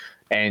time.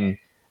 And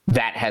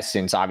that has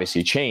since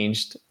obviously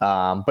changed,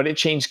 but it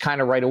changed kind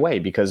of right away,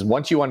 because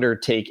once you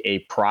undertake a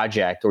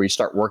project or you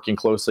start working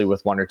closely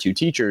with one or two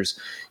teachers,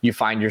 you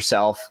find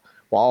yourself,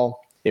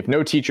 well, if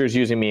no teacher is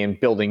using me in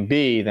building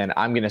B, then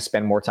I'm going to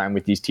spend more time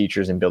with these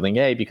teachers in building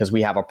A, because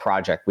we have a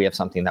project, we have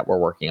something that we're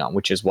working on,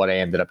 which is what I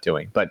ended up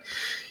doing. But,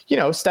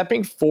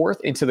 stepping forth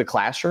into the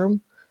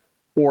classroom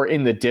or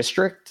in the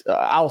district,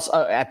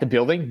 at the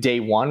building,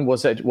 day one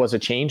was a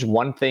change.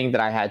 One thing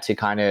that I had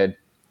to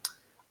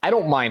I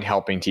don't mind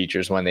helping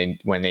teachers when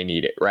they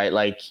need it, right?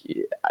 Like,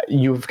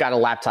 you've got a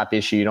laptop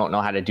issue, you don't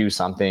know how to do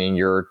something,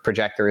 your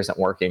projector isn't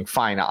working,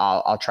 fine,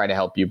 I'll try to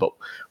help you. But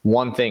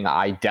one thing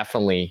I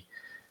definitely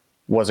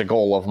was a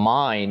goal of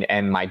mine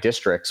and my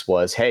district's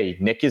was, hey,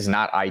 Nick is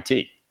not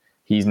IT.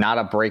 He's not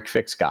a break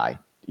fix guy.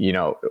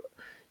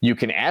 you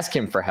can ask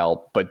him for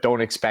help, but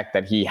don't expect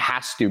that he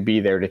has to be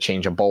there to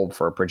change a bulb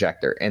for a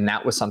projector. And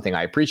that was something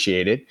I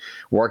appreciated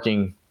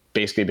working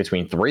basically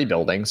between 3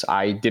 buildings.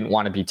 I didn't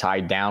want to be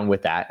tied down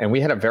with that. And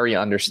we had a very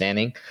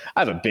understanding.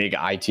 I have a big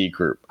IT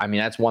group. I mean,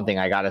 that's one thing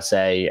I got to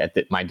say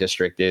at my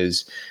district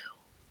is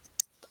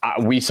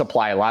we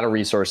supply a lot of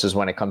resources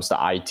when it comes to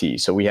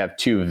IT. So we have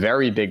 2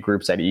 very big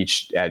groups at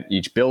each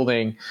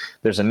building.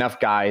 There's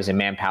enough guys and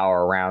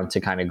manpower around to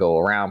kind of go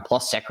around,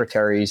 plus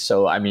secretaries.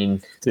 So, I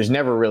mean, there's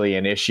never really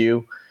an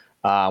issue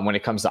when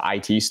it comes to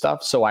IT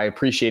stuff. So I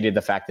appreciated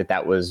the fact that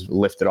that was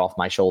lifted off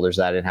my shoulders,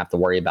 that I didn't have to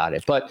worry about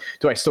it. But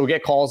do I still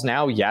get calls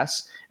now?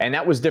 Yes. And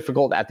that was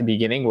difficult at the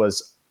beginning,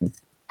 was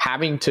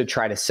having to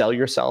try to sell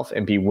yourself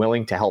and be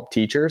willing to help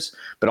teachers,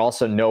 but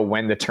also know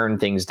when to turn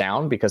things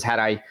down. Because had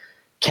I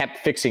kept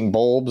fixing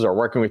bulbs or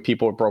working with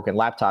people with broken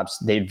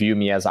laptops, they'd view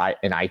me as an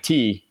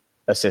IT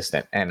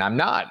assistant. And I'm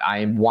not.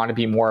 I want to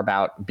be more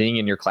about being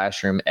in your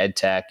classroom, ed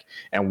tech,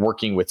 and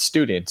working with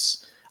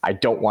students. I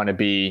don't want to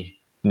be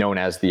known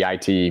as the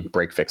IT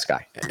break fix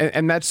guy.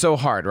 And that's so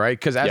hard, right?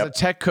 Because as a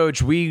tech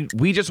coach, we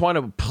just want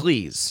to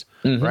please,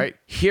 right?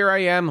 Here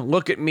I am,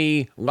 look at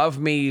me, love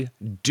me,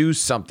 do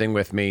something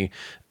with me,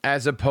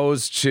 as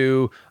opposed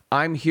to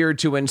I'm here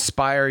to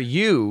inspire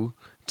you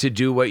to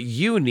do what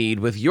you need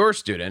with your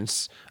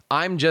students.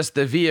 I'm just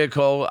the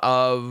vehicle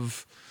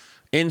of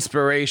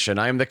inspiration.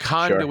 I'm the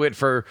conduit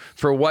for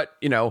what,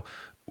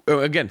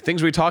 again,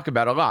 things we talk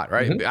about a lot,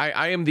 right?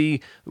 I am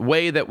the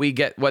way that we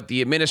get what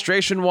the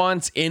administration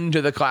wants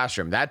into the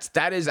classroom.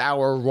 That is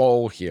our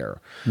role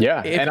here.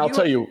 Yeah. And I'll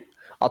tell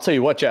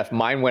you what, Jeff,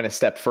 mine went a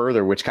step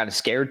further, which kind of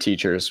scared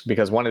teachers,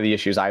 because one of the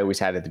issues I always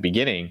had at the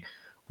beginning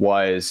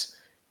was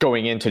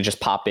going in to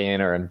just pop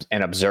in and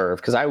observe.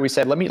 Because I always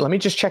said, let me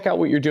just check out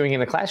what you're doing in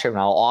the classroom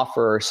and I'll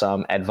offer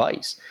some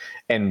advice.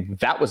 And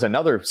that was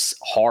another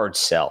hard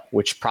sell,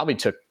 which probably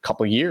took a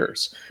couple of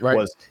years. Right.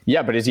 Was,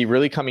 but is he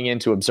really coming in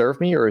to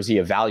observe me, or is he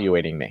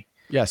evaluating me?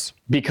 Yes.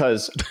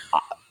 Because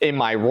in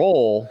my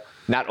role,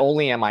 not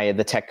only am I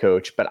the tech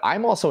coach, but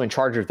I'm also in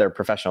charge of their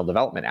professional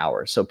development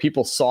hours. So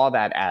people saw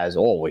that as,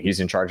 he's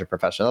in charge of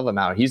professional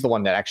development hours. He's the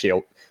one that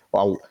actually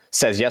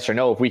says yes or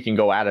no if we can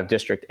go out of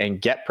district and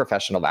get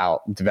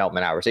professional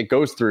development hours. It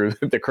goes through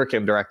the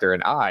curriculum director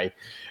and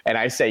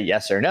I say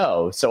yes or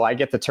no. So I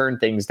get to turn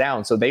things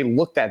down. So they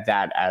looked at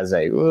that as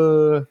I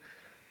don't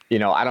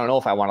know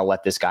if I want to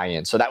let this guy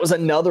in. So that was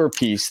another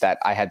piece that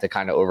I had to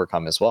kind of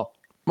overcome as well.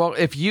 Well,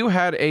 if you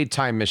had a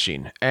time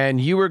machine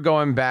and you were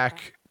going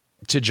back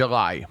to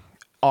July,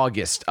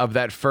 August of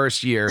that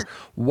first year,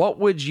 what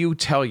would you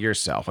tell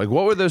yourself? Like,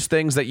 what were those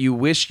things that you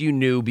wish you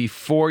knew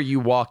before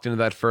you walked into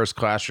that first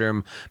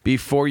classroom,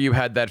 before you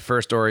had that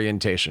first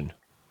orientation?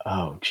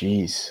 Oh,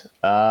 geez.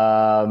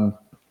 I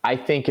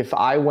think if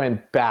I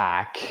went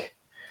back,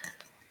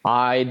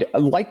 I'd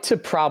like to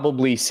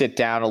probably sit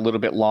down a little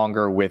bit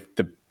longer with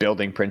the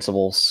building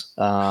principals,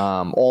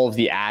 all of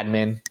the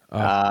admin,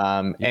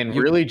 and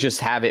really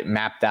just have it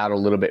mapped out a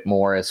little bit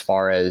more as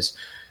far as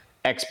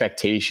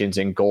expectations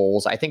and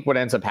goals. I think what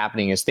ends up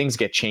happening is things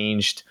get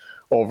changed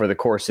over the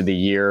course of the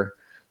year.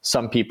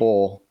 Some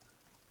people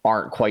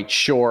aren't quite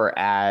sure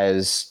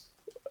as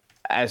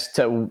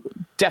to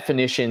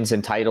definitions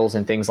and titles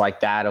and things like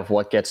that of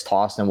what gets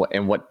tossed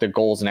and what the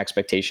goals and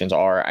expectations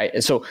are.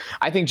 So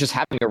I think just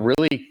having a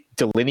really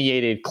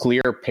delineated,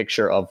 clear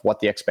picture of what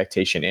the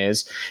expectation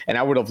is. And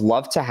I would have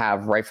loved to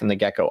have right from the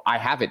get-go. I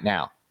have it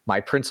now. My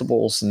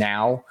principals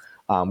now,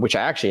 which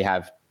I actually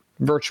have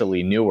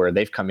virtually newer,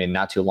 they've come in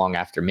not too long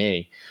after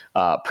me,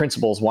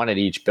 principals, one at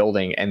each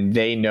building, and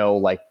they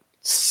know,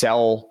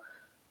 sell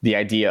the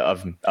idea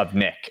of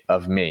Nick,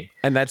 of me.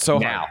 And that's so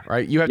hard,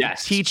 right? You have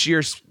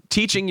to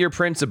teaching your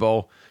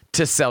principal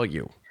to sell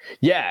you.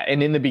 Yeah.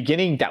 And in the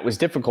beginning, that was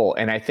difficult.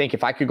 And I think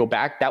if I could go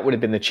back, that would have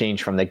been the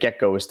change from the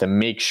get-go, is to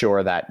make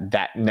sure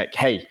that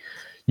hey,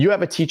 you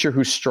have a teacher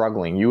who's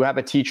struggling. You have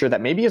a teacher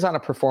that maybe is on a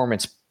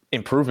performance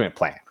improvement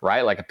plan,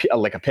 right? Like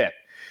a PIP.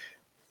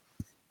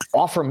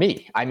 Offer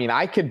me. I mean,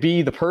 I could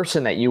be the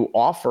person that you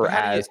offer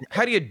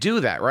how do you do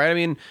that, right? I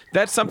mean,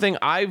 that's something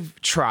I've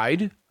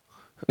tried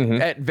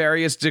at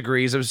various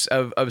degrees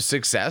of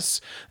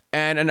success,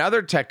 and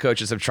other tech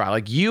coaches have tried.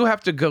 Like, you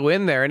have to go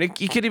in there, and it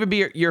could even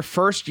be your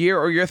first year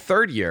or your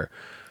third year.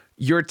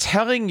 You're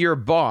telling your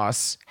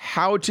boss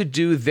how to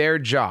do their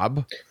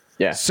job,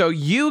 so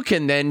you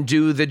can then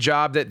do the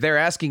job that they're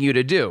asking you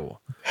to do.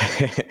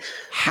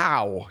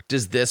 How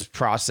does this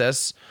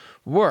process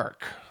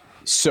work?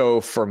 So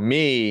for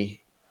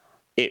me,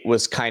 it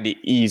was kind of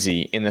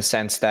easy in the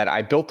sense that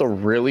I built a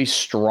really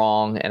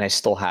strong, and I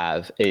still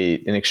have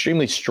an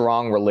extremely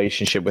strong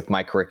relationship with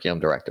my curriculum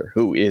director,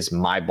 who is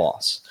my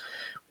boss,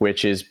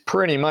 which is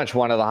pretty much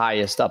one of the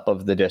highest up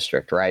of the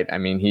district, right? I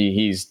mean,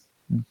 he's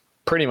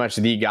pretty much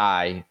the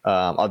guy,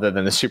 other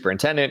than the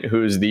superintendent,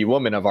 who's the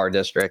woman of our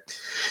district.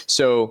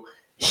 So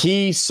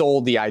he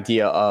sold the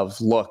idea of,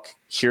 look,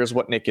 here's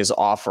what Nick is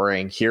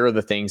offering. Here are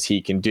the things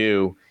he can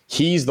do.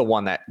 He's the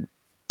one that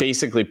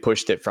basically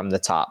pushed it from the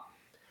top.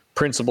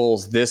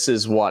 Principals, this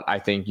is what I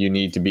think you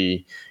need to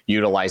be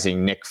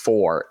utilizing Nick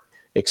for.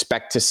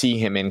 Expect to see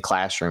him in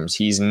classrooms.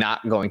 He's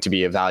not going to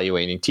be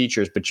evaluating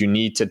teachers, but you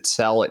need to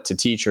tell it to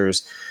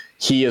teachers.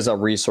 He is a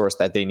resource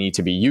that they need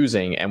to be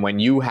using. And when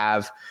you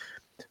have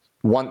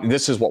one,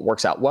 this is what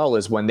works out well,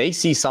 is when they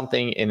see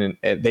something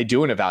they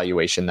do an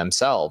evaluation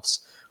themselves.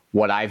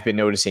 What I've been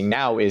noticing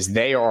now is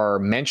they are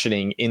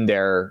mentioning in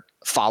their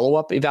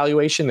follow-up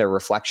evaluation, their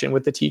reflection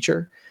with the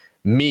teacher,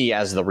 me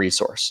as the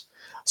resource.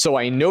 So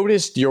I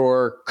noticed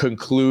your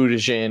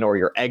conclusion or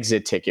your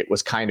exit ticket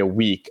was kind of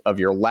weak of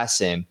your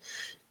lesson.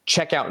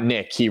 Check out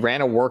Nick. He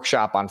ran a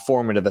workshop on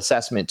formative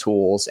assessment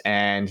tools,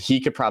 and he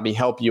could probably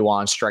help you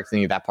on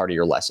strengthening that part of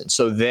your lesson.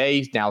 So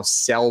they now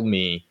sell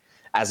me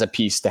as a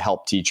piece to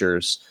help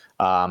teachers,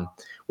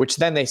 which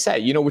then they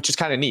say, which is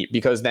kind of neat,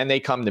 because then they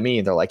come to me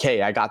and they're like,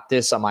 hey, I got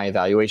this on my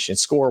evaluation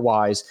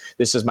score-wise.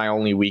 This is my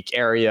only weak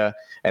area.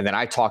 And then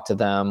I talk to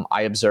them,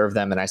 I observe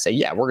them, and I say,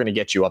 yeah, we're going to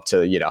get you up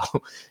to,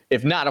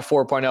 if not a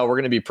 4.0, we're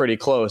going to be pretty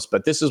close.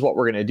 But this is what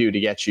we're going to do to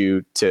get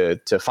you to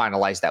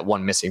finalize that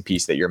one missing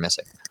piece that you're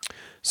missing.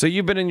 So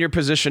you've been in your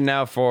position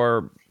now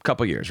for a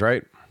couple years,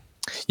 right?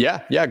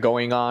 Yeah,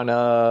 going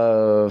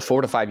on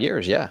 4 to 5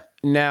 years, yeah.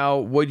 Now,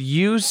 would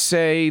you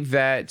say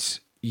that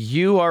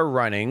you are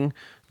running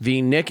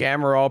the Nick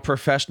Amaral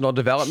Professional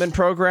Development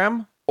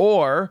Program,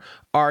 or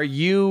are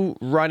you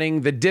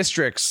running the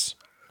district's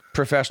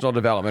professional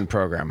development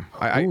program?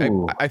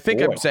 I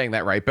think I'm saying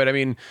that right, but I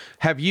mean,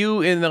 have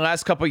you in the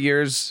last couple of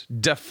years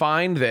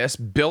defined this,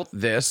 built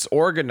this,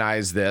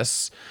 organized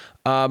this,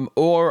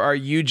 or are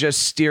you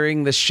just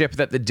steering the ship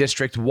that the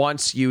district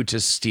wants you to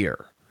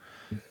steer?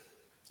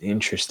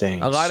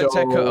 Interesting. A lot of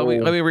tech. Let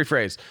me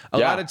rephrase. A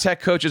lot of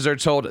tech coaches are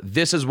told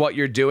this is what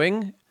you're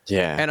doing.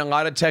 Yeah. And a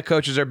lot of tech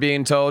coaches are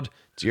being told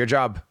it's your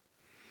job.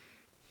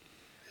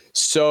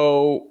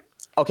 So,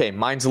 okay,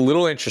 mine's a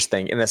little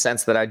interesting in the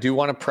sense that I do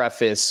want to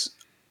preface,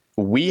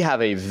 we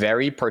have a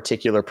very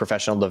particular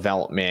professional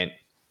development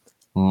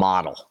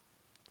model.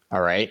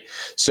 All right.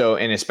 So,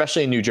 and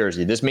especially in New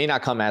Jersey, this may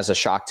not come as a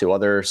shock to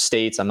other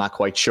states. I'm not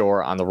quite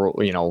sure on the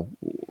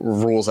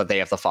rules that they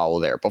have to follow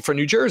there. But for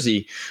New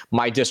Jersey,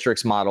 my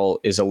district's model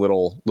is a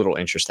little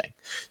interesting.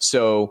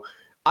 So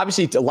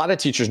obviously, a lot of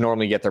teachers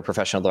normally get their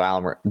professional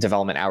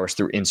development hours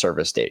through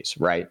in-service days,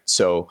 right?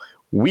 So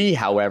we,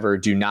 however,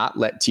 do not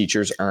let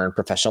teachers earn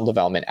professional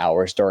development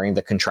hours during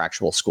the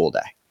contractual school day.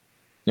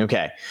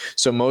 Okay,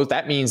 so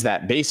that means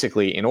that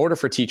basically, in order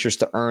for teachers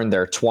to earn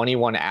their 20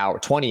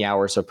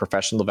 hours of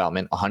professional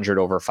development, 100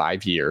 over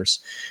 5 years,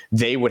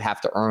 they would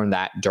have to earn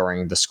that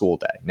during the school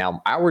day.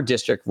 Now, our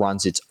district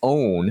runs its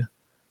own,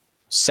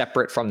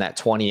 separate from that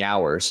 20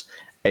 hours,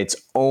 its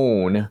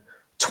own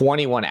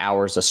 21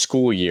 hours a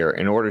school year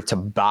in order to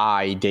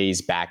buy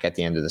days back at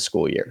the end of the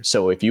school year.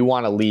 So if you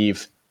want to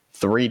leave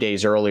 3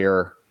 days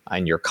earlier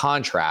on your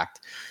contract,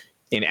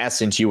 in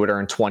essence, you would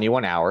earn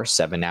 21 hours,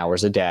 7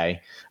 hours a day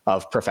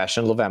of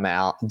professional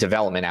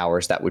development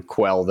hours that would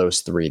quell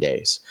those 3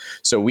 days.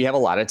 So we have a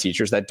lot of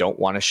teachers that don't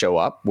want to show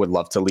up, would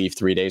love to leave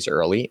 3 days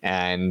early,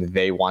 and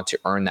they want to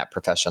earn that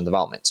professional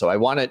development. So I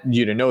wanted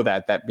you to know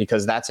that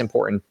because that's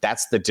important.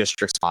 That's the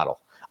district's model.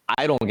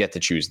 I don't get to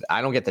choose that.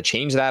 I don't get to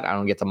change that. I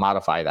don't get to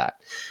modify that.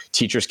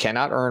 Teachers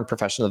cannot earn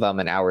professional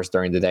development hours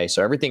during the day.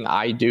 So everything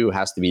I do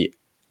has to be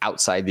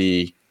outside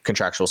the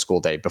contractual school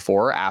day,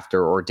 before or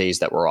after, or days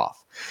that we're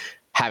off.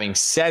 Having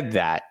said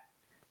that,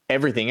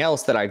 everything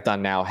else that I've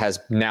done now has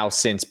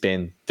since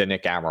been the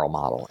Nick Amaral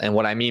model. And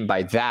what I mean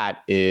by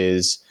that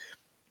is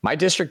my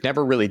district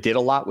never really did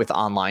a lot with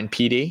online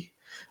PD.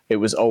 It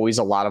was always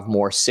a lot of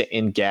more sit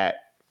and get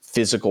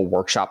physical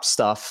workshop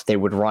stuff. They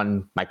would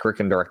run, my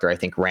curriculum director, I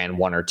think, ran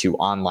 1 or 2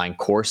 online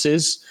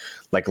courses,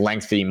 like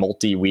lengthy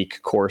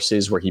multi-week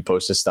courses where he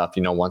posted stuff,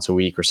 once a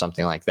week or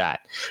something like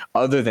that.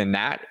 Other than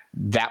that,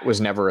 that was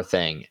never a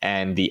thing.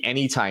 And the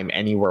anytime,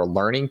 anywhere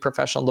learning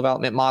professional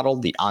development model,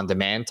 the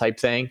on-demand type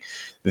thing,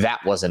 that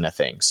wasn't a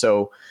thing.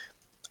 So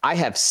I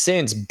have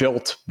since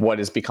built what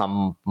has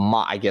become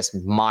my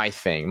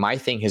thing. My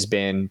thing has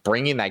been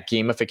bringing that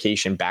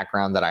gamification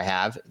background that I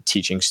have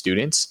teaching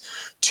students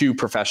to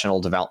professional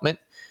development,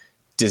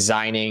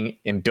 designing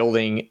and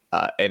building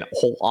a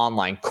whole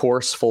online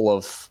course full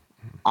of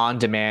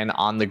on-demand,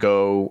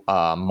 on-the-go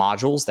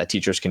modules that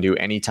teachers can do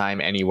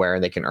anytime, anywhere.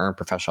 They can earn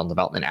professional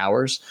development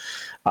hours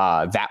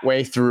that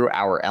way through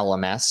our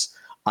LMS,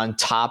 on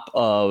top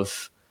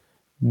of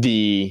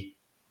the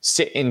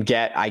sit and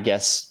get,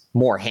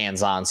 more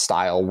hands-on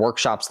style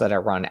workshops that I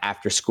run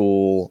after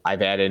school.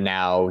 I've added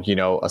now,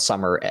 a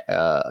summer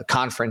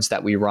conference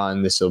that we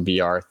run. This will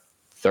be our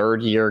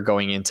 3rd year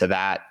going into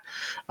that,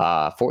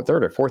 fourth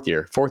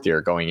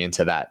year going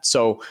into that.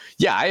 So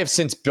yeah, I have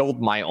since built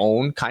my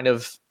own kind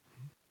of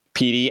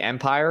PD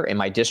empire in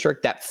my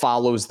district that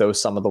follows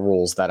some of the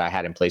rules that I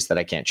had in place that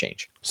I can't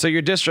change. So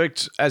your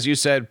district, as you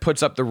said,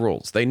 puts up the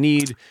rules. They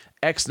need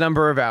X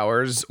number of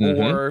hours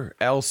or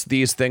else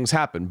these things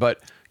happen.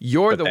 But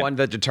you're the one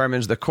that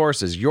determines the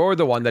courses. You're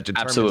the one that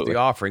determines the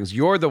offerings.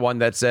 You're the one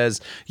that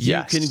says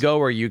you can go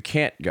or you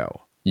can't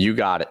go. You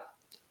got it.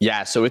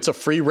 Yeah, so it's a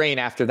free reign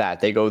after that.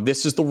 They go,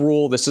 this is the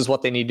rule. This is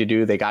what they need to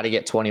do. They got to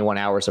get 21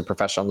 hours of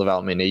professional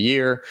development a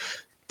year.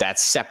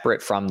 That's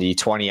separate from the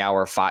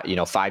 20-hour,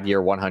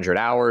 5-year, 100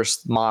 hours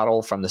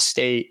model from the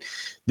state.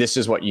 This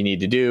is what you need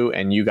to do,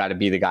 and you got to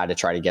be the guy to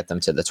try to get them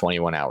to the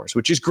 21 hours,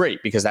 which is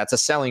great because that's a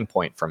selling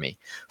point for me.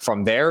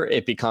 From there,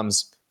 it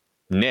becomes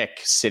Nick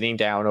sitting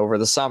down over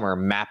the summer,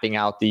 mapping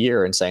out the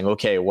year and saying,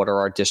 okay, what are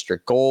our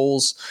district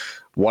goals?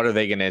 What are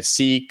they going to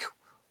seek?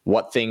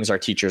 What things are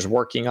teachers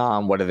working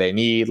on? What do they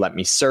need? Let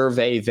me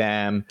survey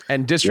them.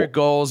 And district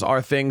goals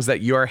are things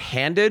that you're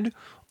handed,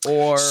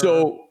 or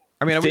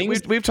I mean,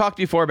 we've talked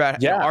before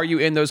about are you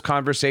in those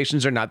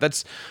conversations or not?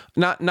 That's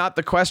not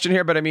the question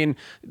here, but I mean,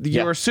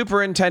 your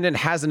superintendent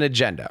has an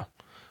agenda.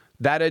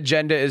 That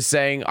agenda is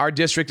saying our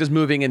district is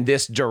moving in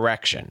this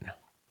direction.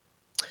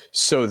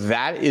 So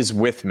that is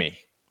with me.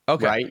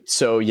 Okay. Right.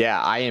 So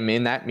I am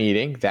in that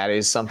meeting. That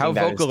is something. How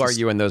vocal are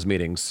you in those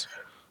meetings?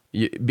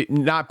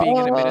 Not being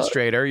an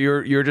administrator,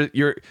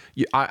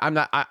 I'm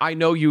not. I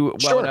know you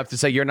well enough to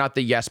say you're not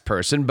the yes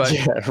person, but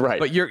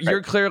But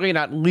you're clearly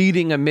not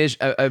leading a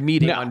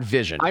meeting on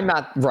vision. I'm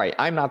not right.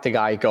 I'm not the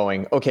guy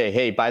going, okay,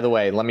 hey, by the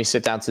way, let me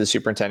sit down to the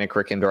superintendent,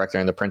 curriculum director,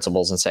 and the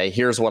principals and say,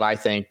 here's what I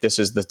think. This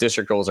is the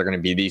district goals are going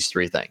to be these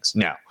 3 things.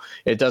 No,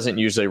 it doesn't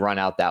usually run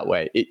out that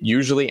way. It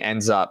usually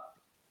ends up.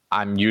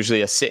 I'm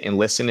usually a sit and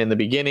listen in the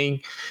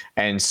beginning,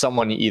 and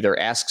someone either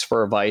asks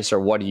for advice or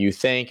what do you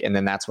think? And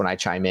then that's when I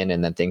chime in,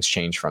 and then things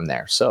change from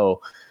there.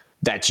 So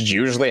that's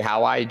usually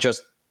how I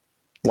just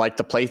like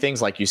to play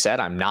things. Like you said,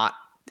 I'm not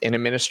an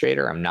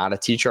administrator. I'm not a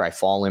teacher. I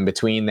fall in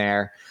between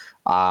there.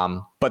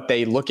 But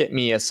they look at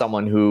me as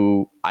someone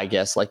who, I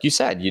guess, like you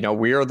said,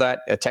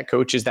 a tech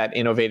coach is that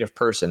innovative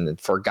person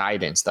for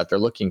guidance that they're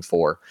looking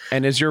for.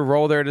 And is your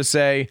role there to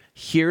say,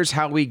 here's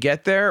how we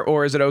get there?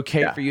 Or is it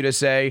okay for you to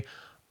say,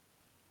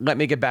 let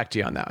me get back to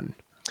you on that one?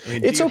 I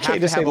mean, it's okay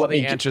to say all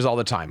the answers all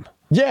the time.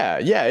 Yeah.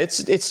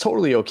 It's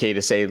totally okay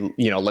to say,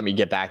 let me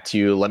get back to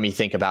you. Let me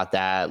think about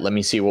that. Let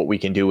me see what we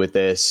can do with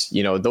this.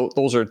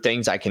 Those are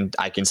things I can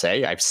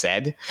say. I've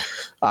said.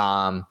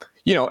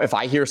 If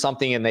I hear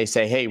something and they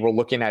say, hey, we're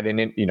looking at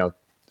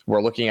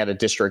a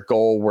district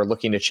goal. We're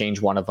looking to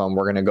change one of them.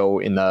 We're going to go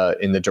in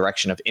the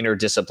direction of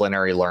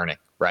interdisciplinary learning,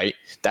 right?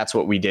 That's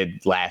what we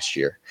did last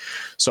year.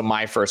 So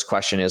my first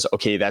question is,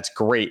 okay, that's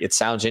great. It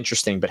sounds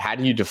interesting, but how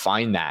do you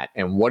define that?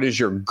 And what is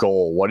your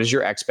goal? What is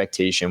your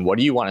expectation? What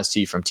do you want to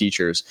see from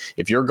teachers?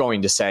 If you're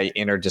going to say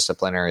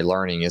interdisciplinary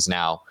learning is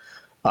now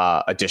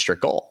a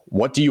district goal,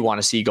 what do you want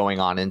to see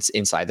going on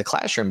inside the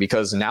classroom?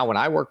 Because now when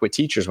I work with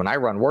teachers, when I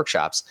run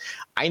workshops,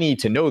 I need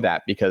to know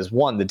that because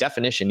 1, the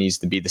definition needs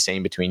to be the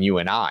same between you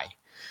and I.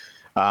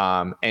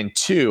 And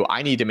 2,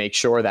 I need to make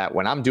sure that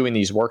when I'm doing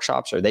these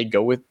workshops or they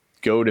go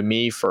to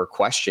me for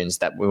questions,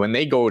 that when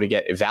they go to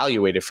get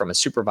evaluated from a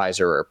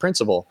supervisor or a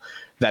principal,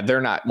 that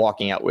they're not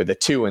walking out with a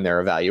 2 in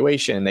their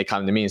evaluation and they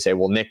come to me and say,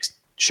 well, Nick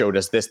showed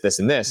us this, this,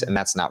 and this, and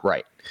that's not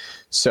right.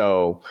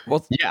 So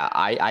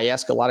I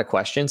ask a lot of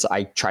questions.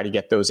 I try to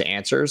get those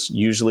answers.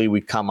 Usually we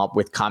come up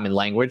with common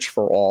language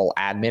for all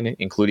admin,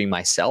 including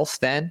myself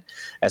then,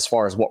 as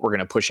far as what we're going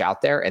to push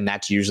out there. And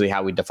that's usually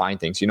how we define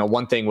things.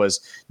 One thing was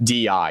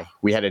DI.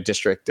 We had a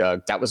district,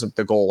 that was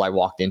the goal I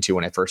walked into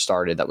when I first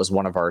started. That was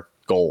one of our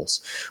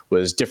goals,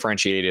 was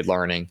differentiated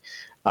learning.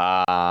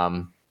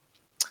 And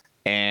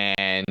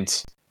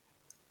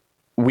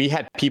we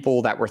had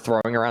people that were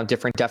throwing around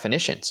different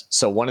definitions.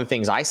 So one of the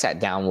things I sat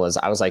down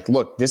I was like,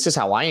 look, this is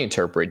how I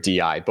interpret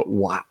DI, but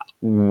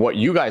what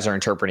you guys are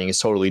interpreting is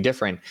totally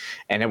different.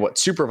 And then what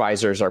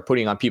supervisors are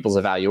putting on people's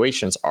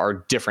evaluations are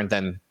different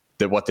than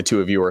what the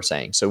 2 of you are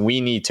saying. So we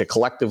need to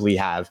collectively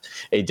have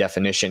a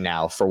definition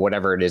now for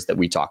whatever it is that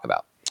we talk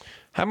about.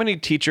 How many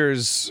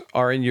teachers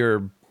are in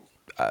your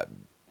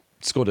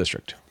school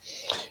district?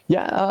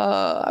 Yeah,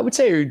 I would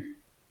say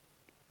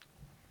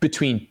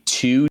between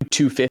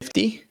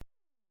 250.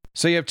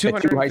 So you have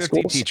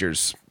 250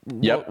 teachers.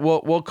 Yep.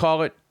 We'll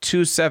call it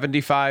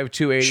 275,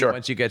 280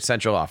 once you get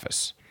central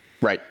office.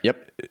 Right.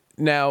 Yep.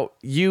 Now,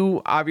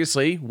 you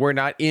obviously were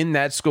not in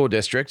that school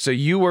district, so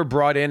you were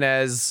brought in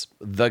as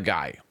the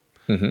guy.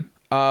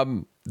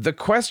 Mm-hmm. The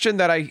question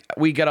that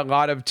we get a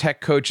lot of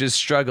tech coaches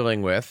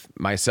struggling with,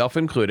 myself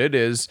included,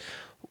 is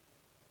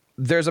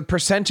there's a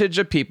percentage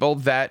of people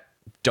that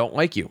don't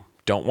like you,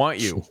 don't want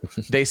you.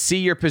 They see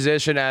your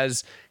position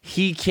as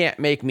he can't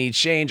make me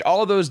change,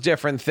 all of those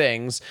different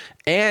things.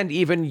 And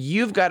even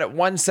you've got it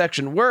one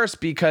section worse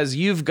because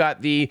you've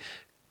got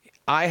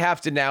I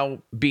have to now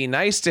be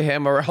nice to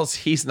him or else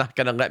he's not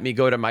going to let me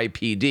go to my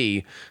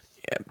PD,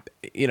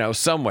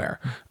 somewhere.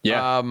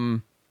 Yeah.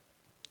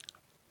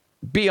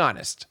 Be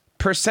honest.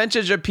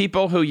 Percentage of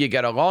people who you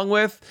get along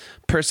with,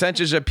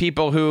 percentage of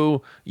people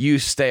who you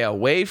stay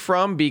away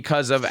from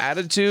because of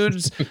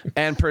attitudes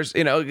and let's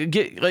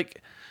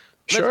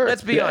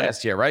be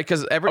honest here, right?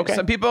 Because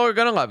some people are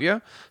going to love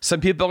you, some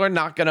people are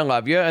not going to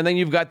love you, and then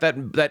you've got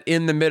that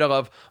in the middle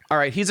of, all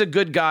right, he's a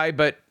good guy,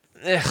 but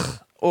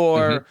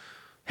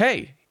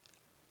hey,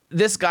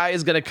 this guy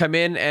is going to come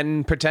in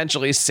and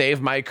potentially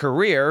save my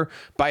career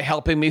by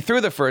helping me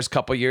through the first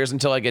couple years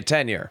until I get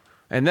tenure.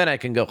 And then I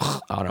can go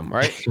on him,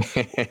 right?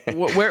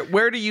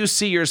 Where do you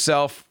see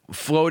yourself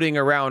floating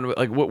around?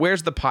 Like,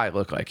 where's the pie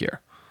look like here?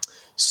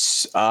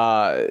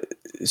 So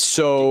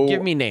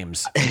give me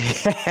names.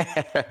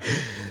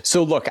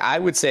 So look, I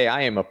would say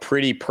I am a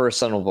pretty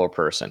personable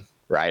person,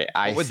 right?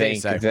 I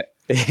think that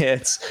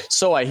it's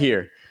so I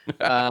hear.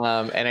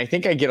 And I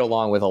think I get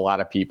along with a lot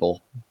of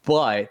people,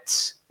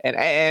 but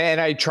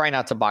and I try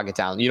not to bog it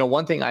down. You know,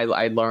 one thing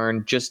I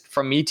learned just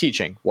from me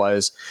teaching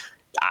was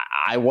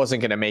I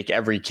wasn't going to make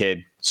every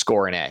kid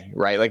score an A,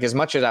 right? Like as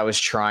much as I was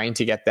trying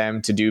to get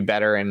them to do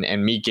better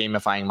and me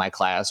gamifying my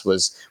class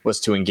was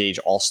to engage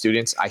all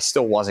students, I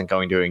still wasn't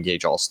going to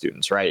engage all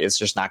students, right? It's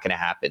just not going to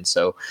happen.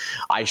 So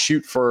I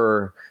shoot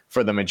for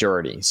the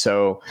majority.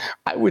 So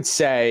I would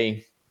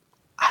say,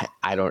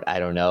 I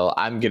don't know.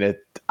 I'm gonna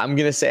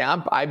say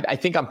I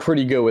think I'm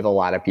pretty good with a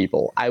lot of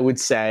people. I would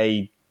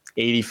say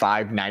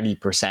 85,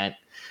 90%.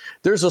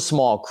 There's a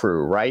small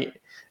crew, right?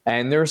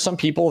 And there are some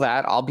people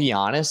that, I'll be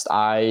honest,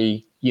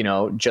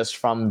 just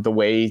from the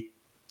way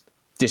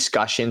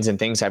discussions and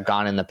things have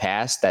gone in the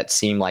past, that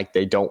seem like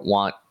they don't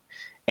want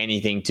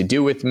anything to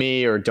do with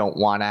me or don't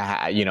want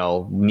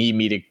to, need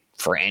me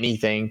for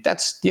anything.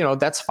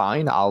 That's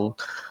fine. I'll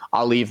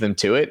leave them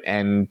to it.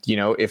 And,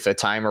 if a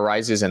time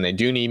arises and they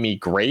do need me,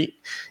 great.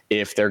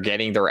 If they're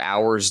getting their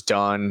hours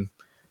done,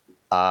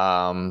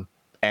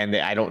 and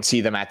I don't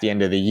see them at the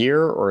end of the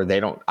year, or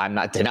I'm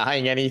not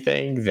denying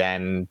anything,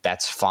 then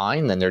that's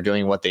fine. Then they're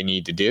doing what they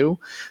need to do.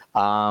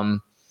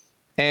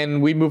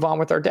 And we move on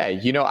with our day.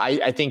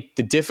 I think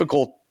the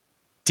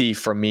difficulty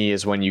for me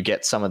is when you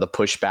get some of the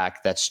pushback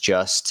that's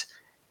just,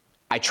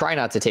 I try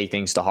not to take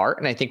things to heart.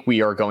 And I think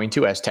we are going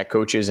to, as tech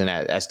coaches and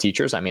as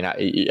teachers. I mean,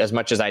 as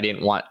much as I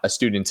didn't want a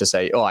student to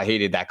say, oh, I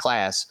hated that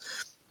class,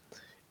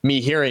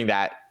 me hearing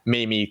that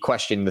made me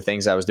question the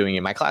things I was doing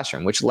in my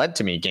classroom, which led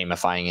to me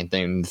gamifying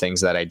and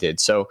things that I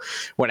did. So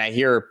when I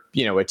hear,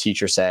 a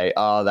teacher say,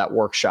 oh, that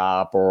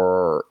workshop,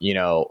 or,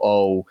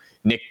 oh,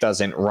 Nick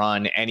doesn't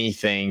run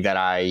anything that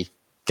I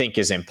think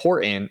is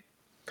important,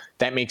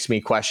 that makes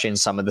me question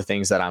some of the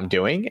things that I'm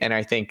doing. And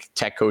I think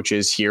tech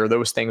coaches hear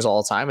those things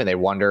all the time and they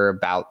wonder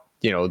about,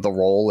 the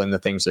role and the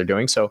things they're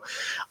doing. So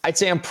I'd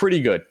say I'm pretty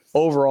good.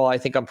 Overall, I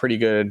think I'm pretty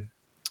good.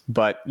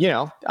 But,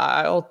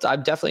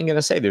 I'm definitely going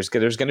to say there's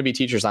going to be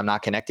teachers I'm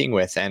not connecting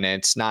with. And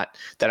it's not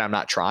that I'm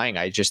not trying.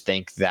 I just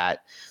think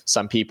that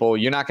some people,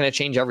 you're not going to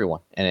change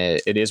everyone.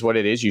 And it is what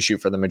it is. You shoot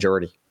for the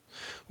majority.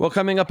 Well,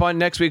 coming up on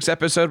next week's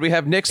episode, we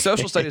have Nick's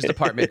social studies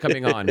department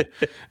coming on.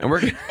 And we're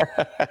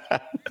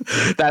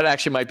that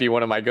actually might be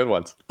one of my good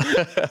ones.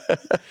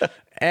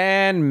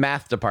 And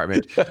math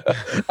department.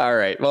 All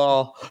right.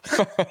 Well,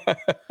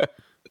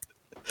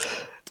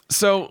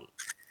 so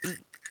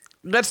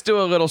let's do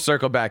a little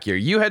circle back here.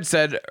 You had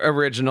said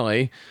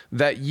originally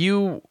that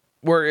you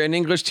were an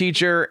English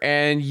teacher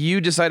and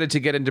you decided to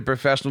get into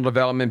professional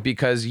development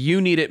because you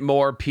needed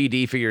more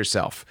PD for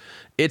yourself.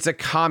 It's a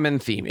common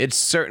theme. It's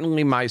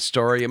certainly my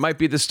story. It might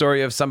be the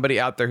story of somebody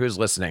out there who's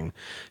listening.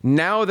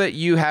 Now that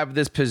you have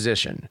this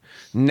position,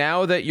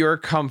 now that you're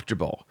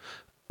comfortable,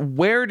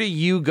 where do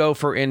you go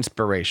for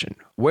inspiration?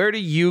 Where do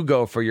you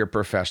go for your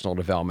professional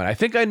development? I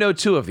think I know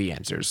two of the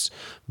answers,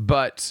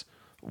 but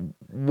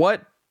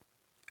what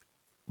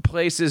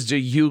places do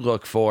you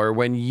look for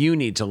when you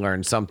need to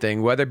learn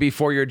something, whether it be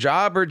for your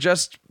job or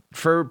just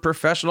for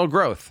professional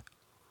growth?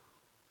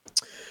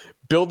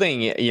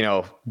 Building a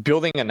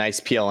nice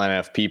PLN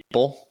of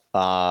people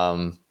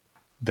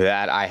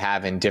that I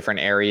have in different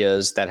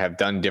areas that have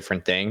done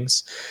different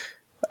things.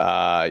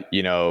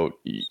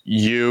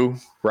 You,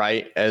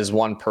 right, as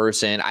one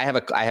person, I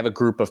have a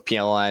group of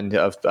PLN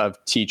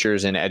of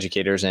teachers and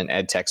educators and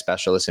ed tech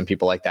specialists and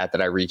people like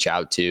that I reach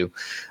out to.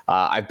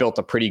 I've built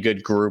a pretty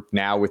good group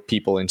now with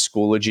people in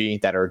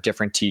Schoology that are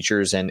different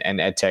teachers and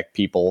ed tech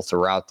people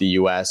throughout the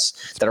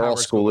U.S. that are all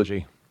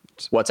Schoology.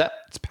 What's that?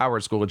 It's Power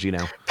Schoology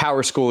now.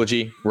 Power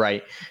Schoology,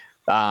 right.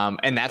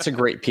 And that's a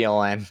great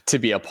PLN to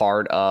be a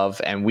part of.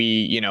 And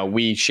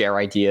we share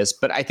ideas,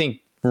 but I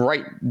think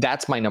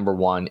that's my number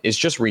one, is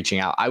just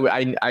reaching out.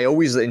 I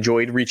always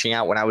enjoyed reaching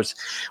out when I was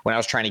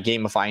trying to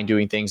gamify and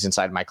doing things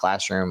inside my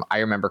classroom. I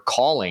remember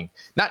calling,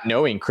 not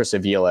knowing Chris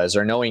Aviles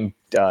or knowing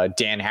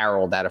Dan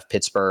Harold out of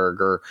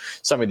Pittsburgh or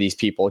some of these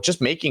people,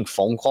 just making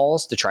phone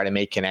calls to try to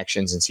make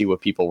connections and see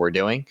what people were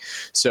doing.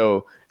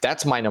 So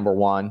that's my number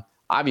one.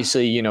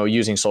 Obviously,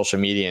 using social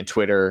media and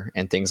Twitter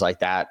and things like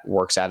that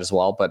works out as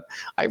well. But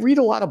I read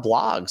a lot of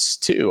blogs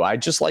too. I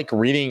just like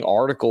reading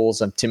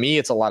articles. And to me,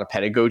 it's a lot of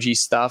pedagogy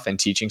stuff and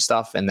teaching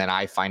stuff. And then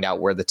I find out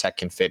where the tech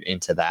can fit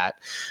into that.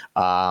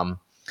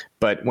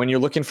 But when you're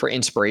looking for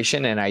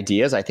inspiration and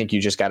ideas, I think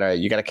you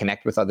gotta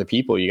connect with other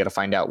people. You got to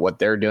find out what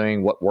they're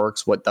doing, what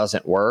works, what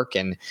doesn't work,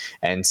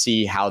 and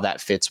see how that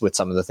fits with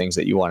some of the things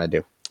that you want to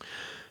do.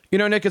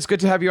 Nick, it's good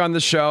to have you on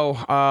the show.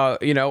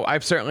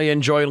 I've certainly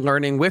enjoyed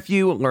learning with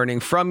you,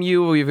 learning from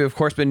you. We've, of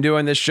course, been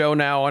doing this show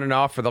now on and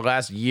off for the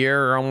last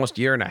year or almost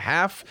year and a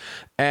half.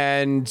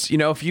 And, you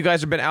know, if you guys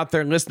have been out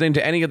there listening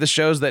to any of the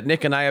shows that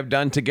Nick and I have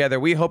done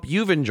together, we hope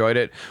you've enjoyed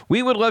it.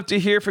 We would love to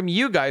hear from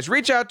you guys.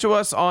 Reach out to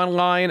us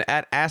online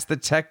at Ask the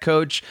Tech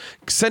Coach.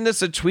 Send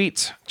us a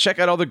tweet. Check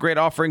out all the great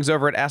offerings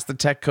over at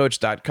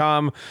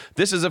AskTheTechCoach.com.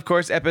 This is, of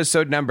course,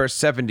 episode number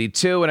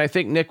 72. And I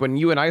think, Nick, when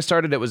you and I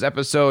started, it was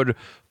episode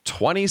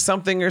 20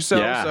 something or so.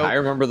 Yeah, so I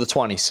remember the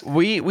 20s.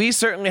 We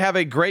certainly have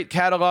a great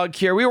catalog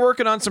here. We're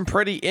working on some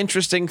pretty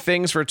interesting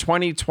things for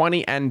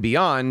 2020 and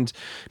beyond.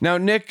 Now,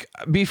 Nick,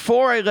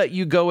 before I let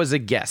you go as a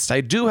guest, I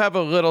do have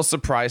a little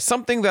surprise,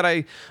 something that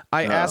I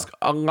ask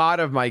a lot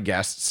of my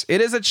guests. It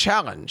is a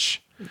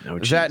challenge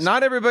that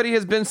not everybody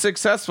has been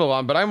successful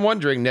on, but I'm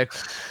wondering, Nick,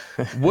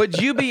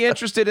 would you be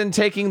interested in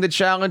taking the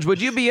challenge? Would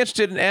you be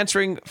interested in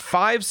answering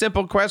 5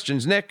 simple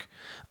questions? Nick,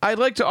 I'd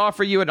like to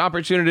offer you an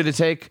opportunity to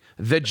take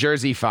the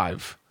Jersey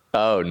 5.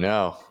 Oh,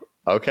 no.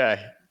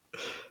 Okay.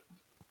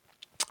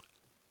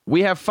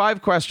 We have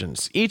 5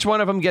 questions. Each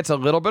one of them gets a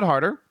little bit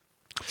harder.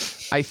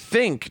 I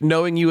think,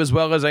 knowing you as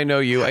well as I know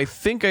you, I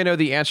think I know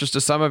the answers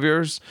to some of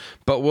yours,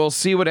 but we'll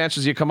see what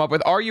answers you come up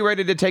with. Are you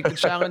ready to take the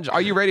challenge?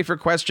 Are you ready for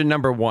question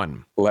number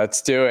 1?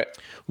 Let's do it.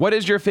 What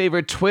is your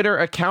favorite Twitter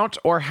account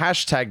or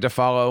hashtag to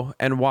follow,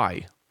 and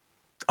why?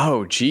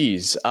 Oh,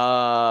 geez.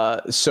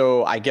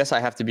 So I guess I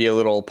have to be a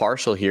little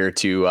partial here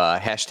to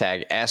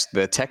hashtag Ask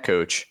the Tech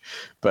Coach,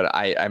 but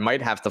I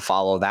might have to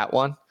follow that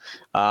one.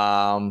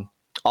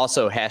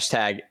 Also,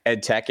 hashtag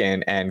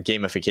EdTech and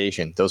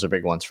gamification. Those are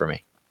big ones for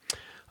me.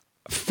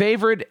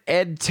 Favorite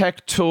ed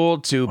tech tool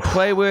to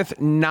play with,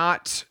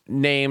 not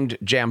named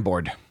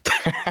Jamboard.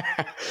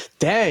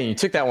 Dang, you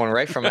took that one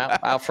right from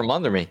out from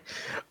under me.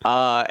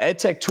 Ed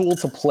tech tool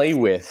to play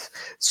with.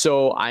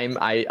 So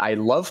I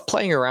love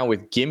playing around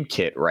with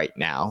GimKit right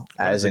now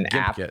as an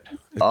app.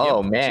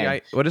 Oh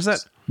man, what is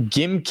that?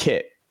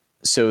 GimKit.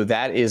 So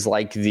that is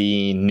like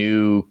the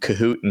new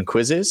Kahoot and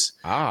Quizzes,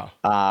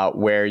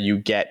 where you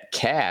get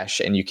cash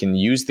and you can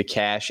use the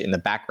cash in the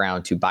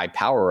background to buy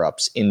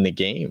power-ups in the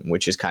game,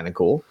 which is kind of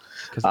cool.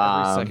 Because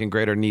every second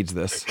grader needs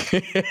this.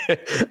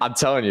 I'm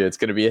telling you, it's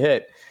going to be a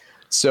hit.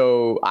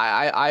 So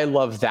I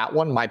love that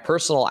one. My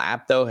personal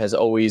app, though, has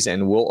always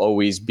and will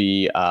always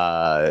be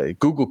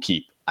Google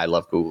Keep. I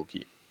love Google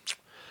Keep.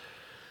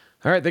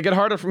 All right, they get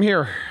harder from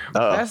here.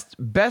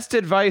 Best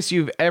advice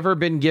you've ever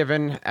been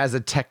given as a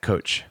tech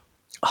coach?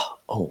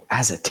 Oh,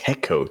 as a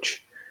tech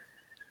coach.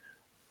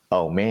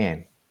 Oh,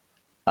 man.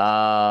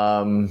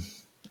 Oh,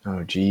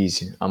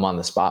 geez. I'm on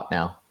the spot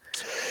now.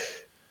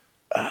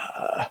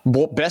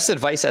 Well, best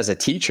advice as a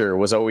teacher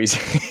was always,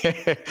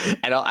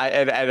 and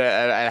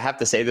I have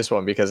to say this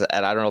one because,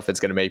 and I don't know if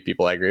it's going to make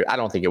people agree. I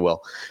don't think it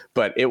will,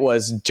 but it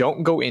was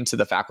don't go into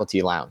the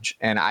faculty lounge.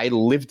 And I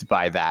lived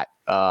by that.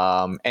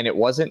 And it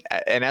wasn't,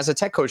 and as a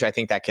tech coach, I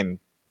think that can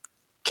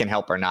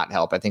help or not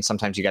help. I think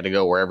sometimes you got to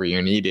go wherever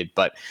you're needed,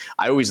 but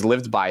I always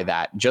lived by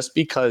that just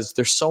because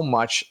there's so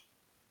much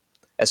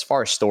as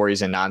far as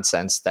stories and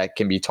nonsense that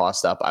can be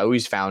tossed up. I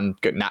always found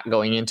not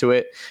going into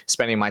it,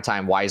 spending my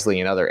time wisely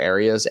in other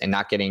areas and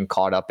not getting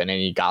caught up in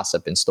any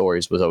gossip and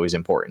stories was always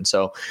important.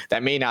 So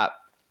that may not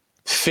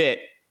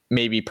fit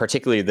maybe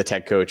particularly the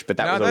tech coach, but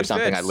that was always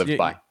something I lived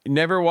by. You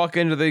never walk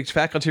into the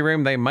faculty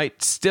room. They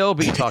might still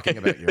be talking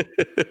about you.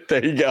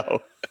 There you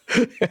go.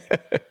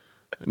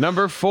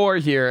 Number 4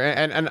 here,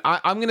 and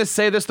I'm going to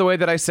say this the way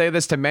that I say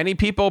this to many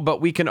people,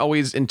 but we can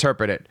always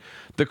interpret it.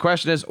 The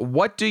question is,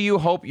 what do you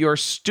hope your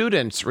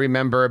students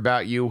remember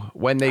about you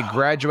when they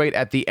graduate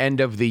at the end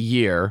of the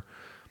year?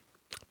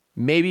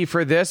 Maybe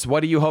for this,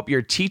 what do you hope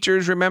your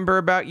teachers remember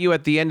about you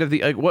at the end of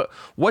the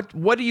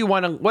what do you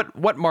want to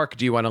what mark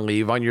do you want to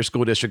leave on your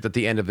school district at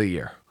the end of the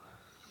year?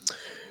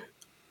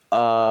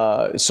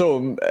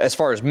 So as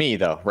far as me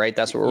though, right?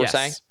 That's what we're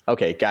saying?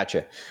 Okay.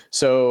 Gotcha.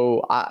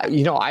 So,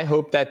 I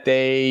hope that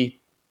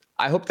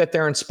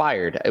they're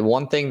inspired.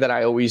 One thing that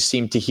I always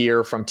seem to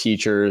hear from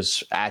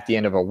teachers at the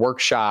end of a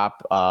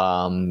workshop,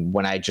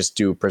 when I just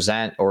do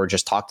present or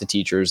just talk to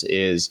teachers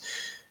is,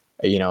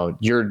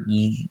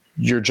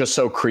 you're just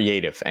so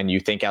creative and you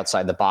think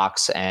outside the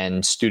box,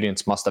 and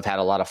students must have had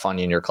a lot of fun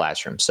in your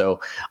classroom.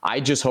 So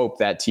I just hope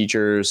that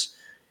teachers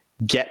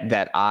get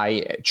that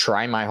I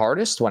try my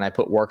hardest when I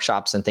put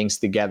workshops and things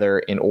together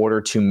in order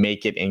to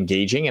make it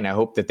engaging. And I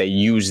hope that they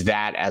use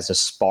that as a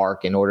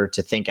spark in order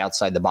to think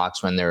outside the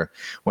box when they're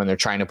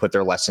trying to put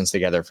their lessons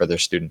together for their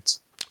students.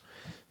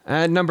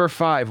 And number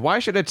 5, why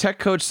should a tech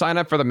coach sign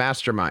up for the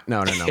mastermind?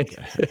 No.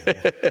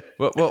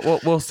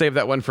 We'll save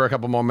that one for a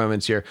couple more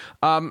moments here.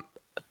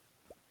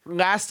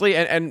 Lastly,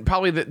 and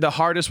probably the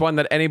hardest one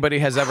that anybody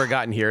has ever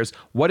gotten here is,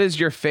 what is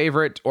your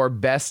favorite or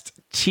best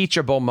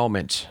teachable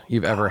moment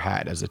you've ever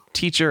had as a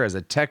teacher, as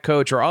a tech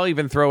coach, or I'll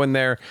even throw in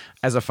there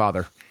as a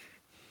father?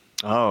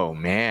 Oh,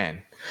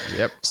 man.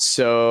 Yep.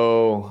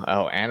 So,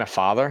 and a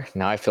father.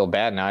 Now I feel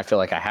bad. Now I feel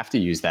like I have to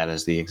use that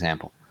as the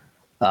example.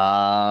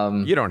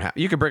 You don't have.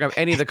 You can bring up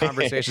any of the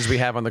conversations we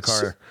have on the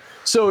car.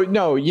 So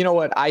no, you know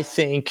what? I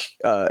think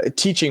a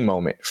teaching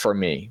moment for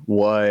me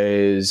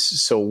was,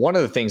 so one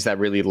of the things that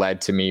really led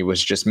to me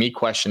was just me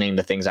questioning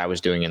the things I was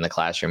doing in the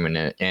classroom,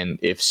 and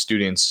if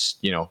students,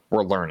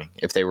 were learning,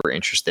 if they were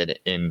interested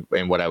in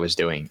what I was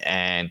doing.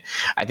 And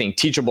I think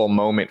teachable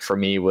moment for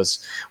me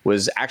was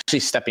actually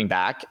stepping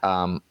back.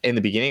 In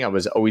the beginning, I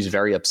was always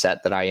very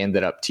upset that I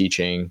ended up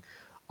teaching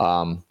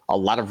a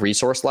lot of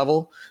resource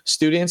level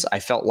students.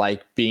 I felt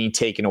like being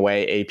taken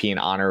away AP and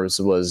honors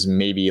was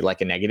maybe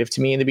like a negative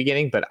to me in the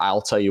beginning, but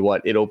I'll tell you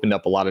what, it opened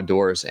up a lot of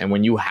doors. And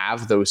when you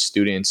have those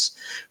students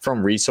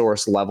from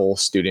resource level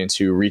students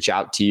who reach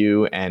out to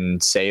you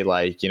and say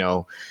like,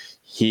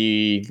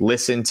 he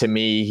listened to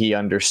me, he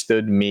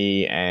understood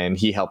me, and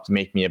he helped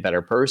make me a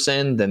better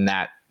person, then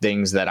that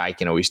things that I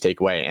can always take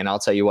away. And I'll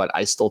tell you what,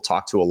 I still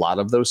talk to a lot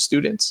of those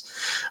students.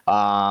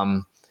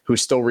 Who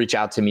still reach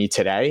out to me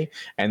today.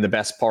 And the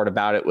best part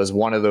about it was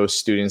one of those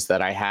students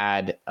that I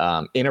had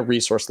in a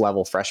resource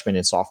level freshman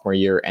and sophomore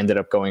year ended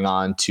up going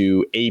on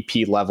to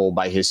AP level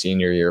by his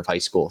senior year of high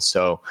school.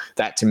 So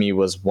that to me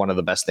was one of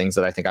the best things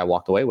that I think I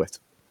walked away with.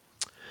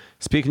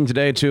 Speaking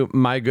today to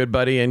my good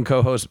buddy and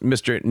co-host,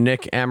 Mr.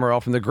 Nick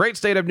Amaral from the great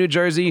state of New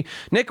Jersey.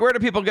 Nick, where do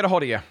people get a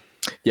hold of you?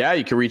 Yeah,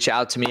 you can reach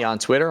out to me on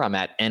Twitter. I'm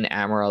at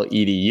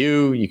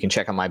namaral.edu. You can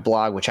check out my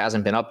blog, which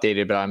hasn't been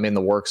updated, but I'm in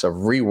the works of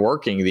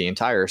reworking the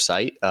entire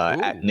site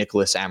at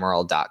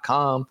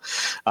nicholasamaral.com.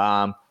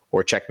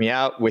 Or check me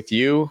out with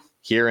you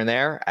here and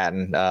there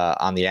and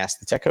on the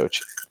Ask the Tech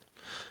Coach.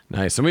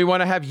 Nice. And we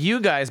want to have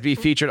you guys be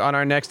featured on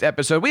our next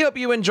episode. We hope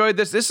you enjoyed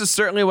this. This is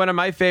certainly one of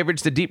my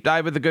favorites to deep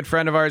dive with a good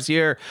friend of ours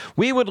here.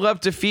 We would love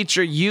to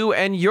feature you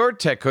and your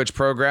Tech Coach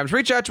programs.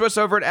 Reach out to us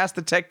over at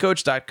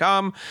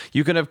AskTheTechCoach.com.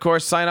 You can, of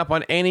course, sign up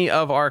on any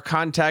of our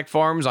contact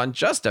forms on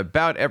just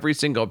about every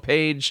single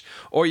page,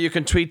 or you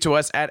can tweet to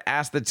us at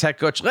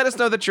AskTheTechCoach. Let us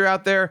know that you're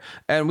out there,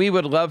 and we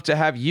would love to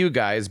have you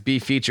guys be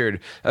featured.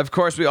 Of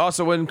course, we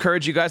also would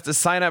encourage you guys to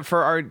sign up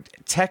for our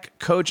Tech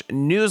Coach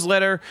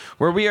newsletter,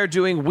 where we are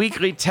doing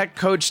weekly Tech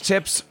Coach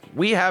tips.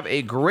 We have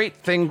a great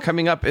thing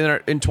coming up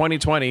in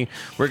 2020.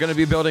 We're going to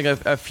be building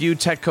a few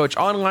Tech Coach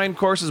online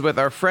courses with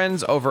our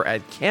friends over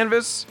at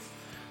Canvas,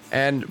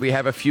 and we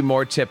have a few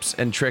more tips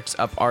and tricks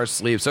up our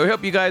sleeve. So I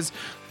hope you guys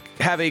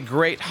have a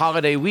great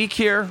holiday week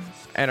here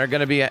and are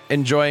going to be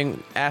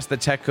enjoying Ask the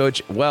Tech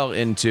Coach well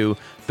into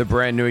the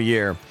brand new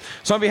year.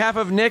 So on behalf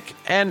of Nick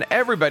and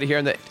everybody here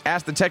in the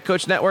Ask the Tech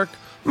Coach Network,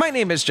 my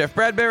name is Jeff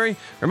Bradbury,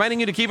 reminding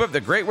you to keep up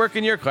the great work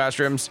in your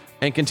classrooms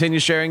and continue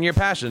sharing your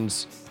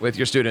passions with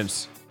your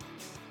students.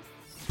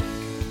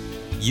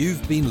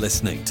 You've been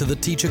listening to the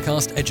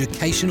TeacherCast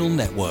Educational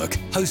Network,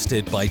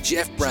 hosted by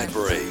Jeff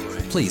Bradbury.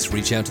 Please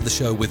reach out to the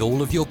show with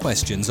all of your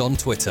questions on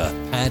Twitter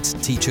at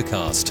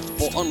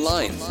TeacherCast or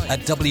online at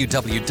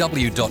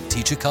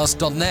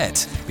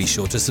www.teachercast.net. Be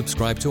sure to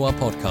subscribe to our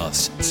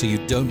podcast so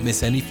you don't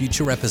miss any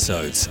future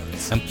episodes.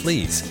 And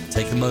please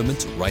take a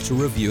moment to write a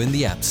review in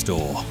the App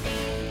Store.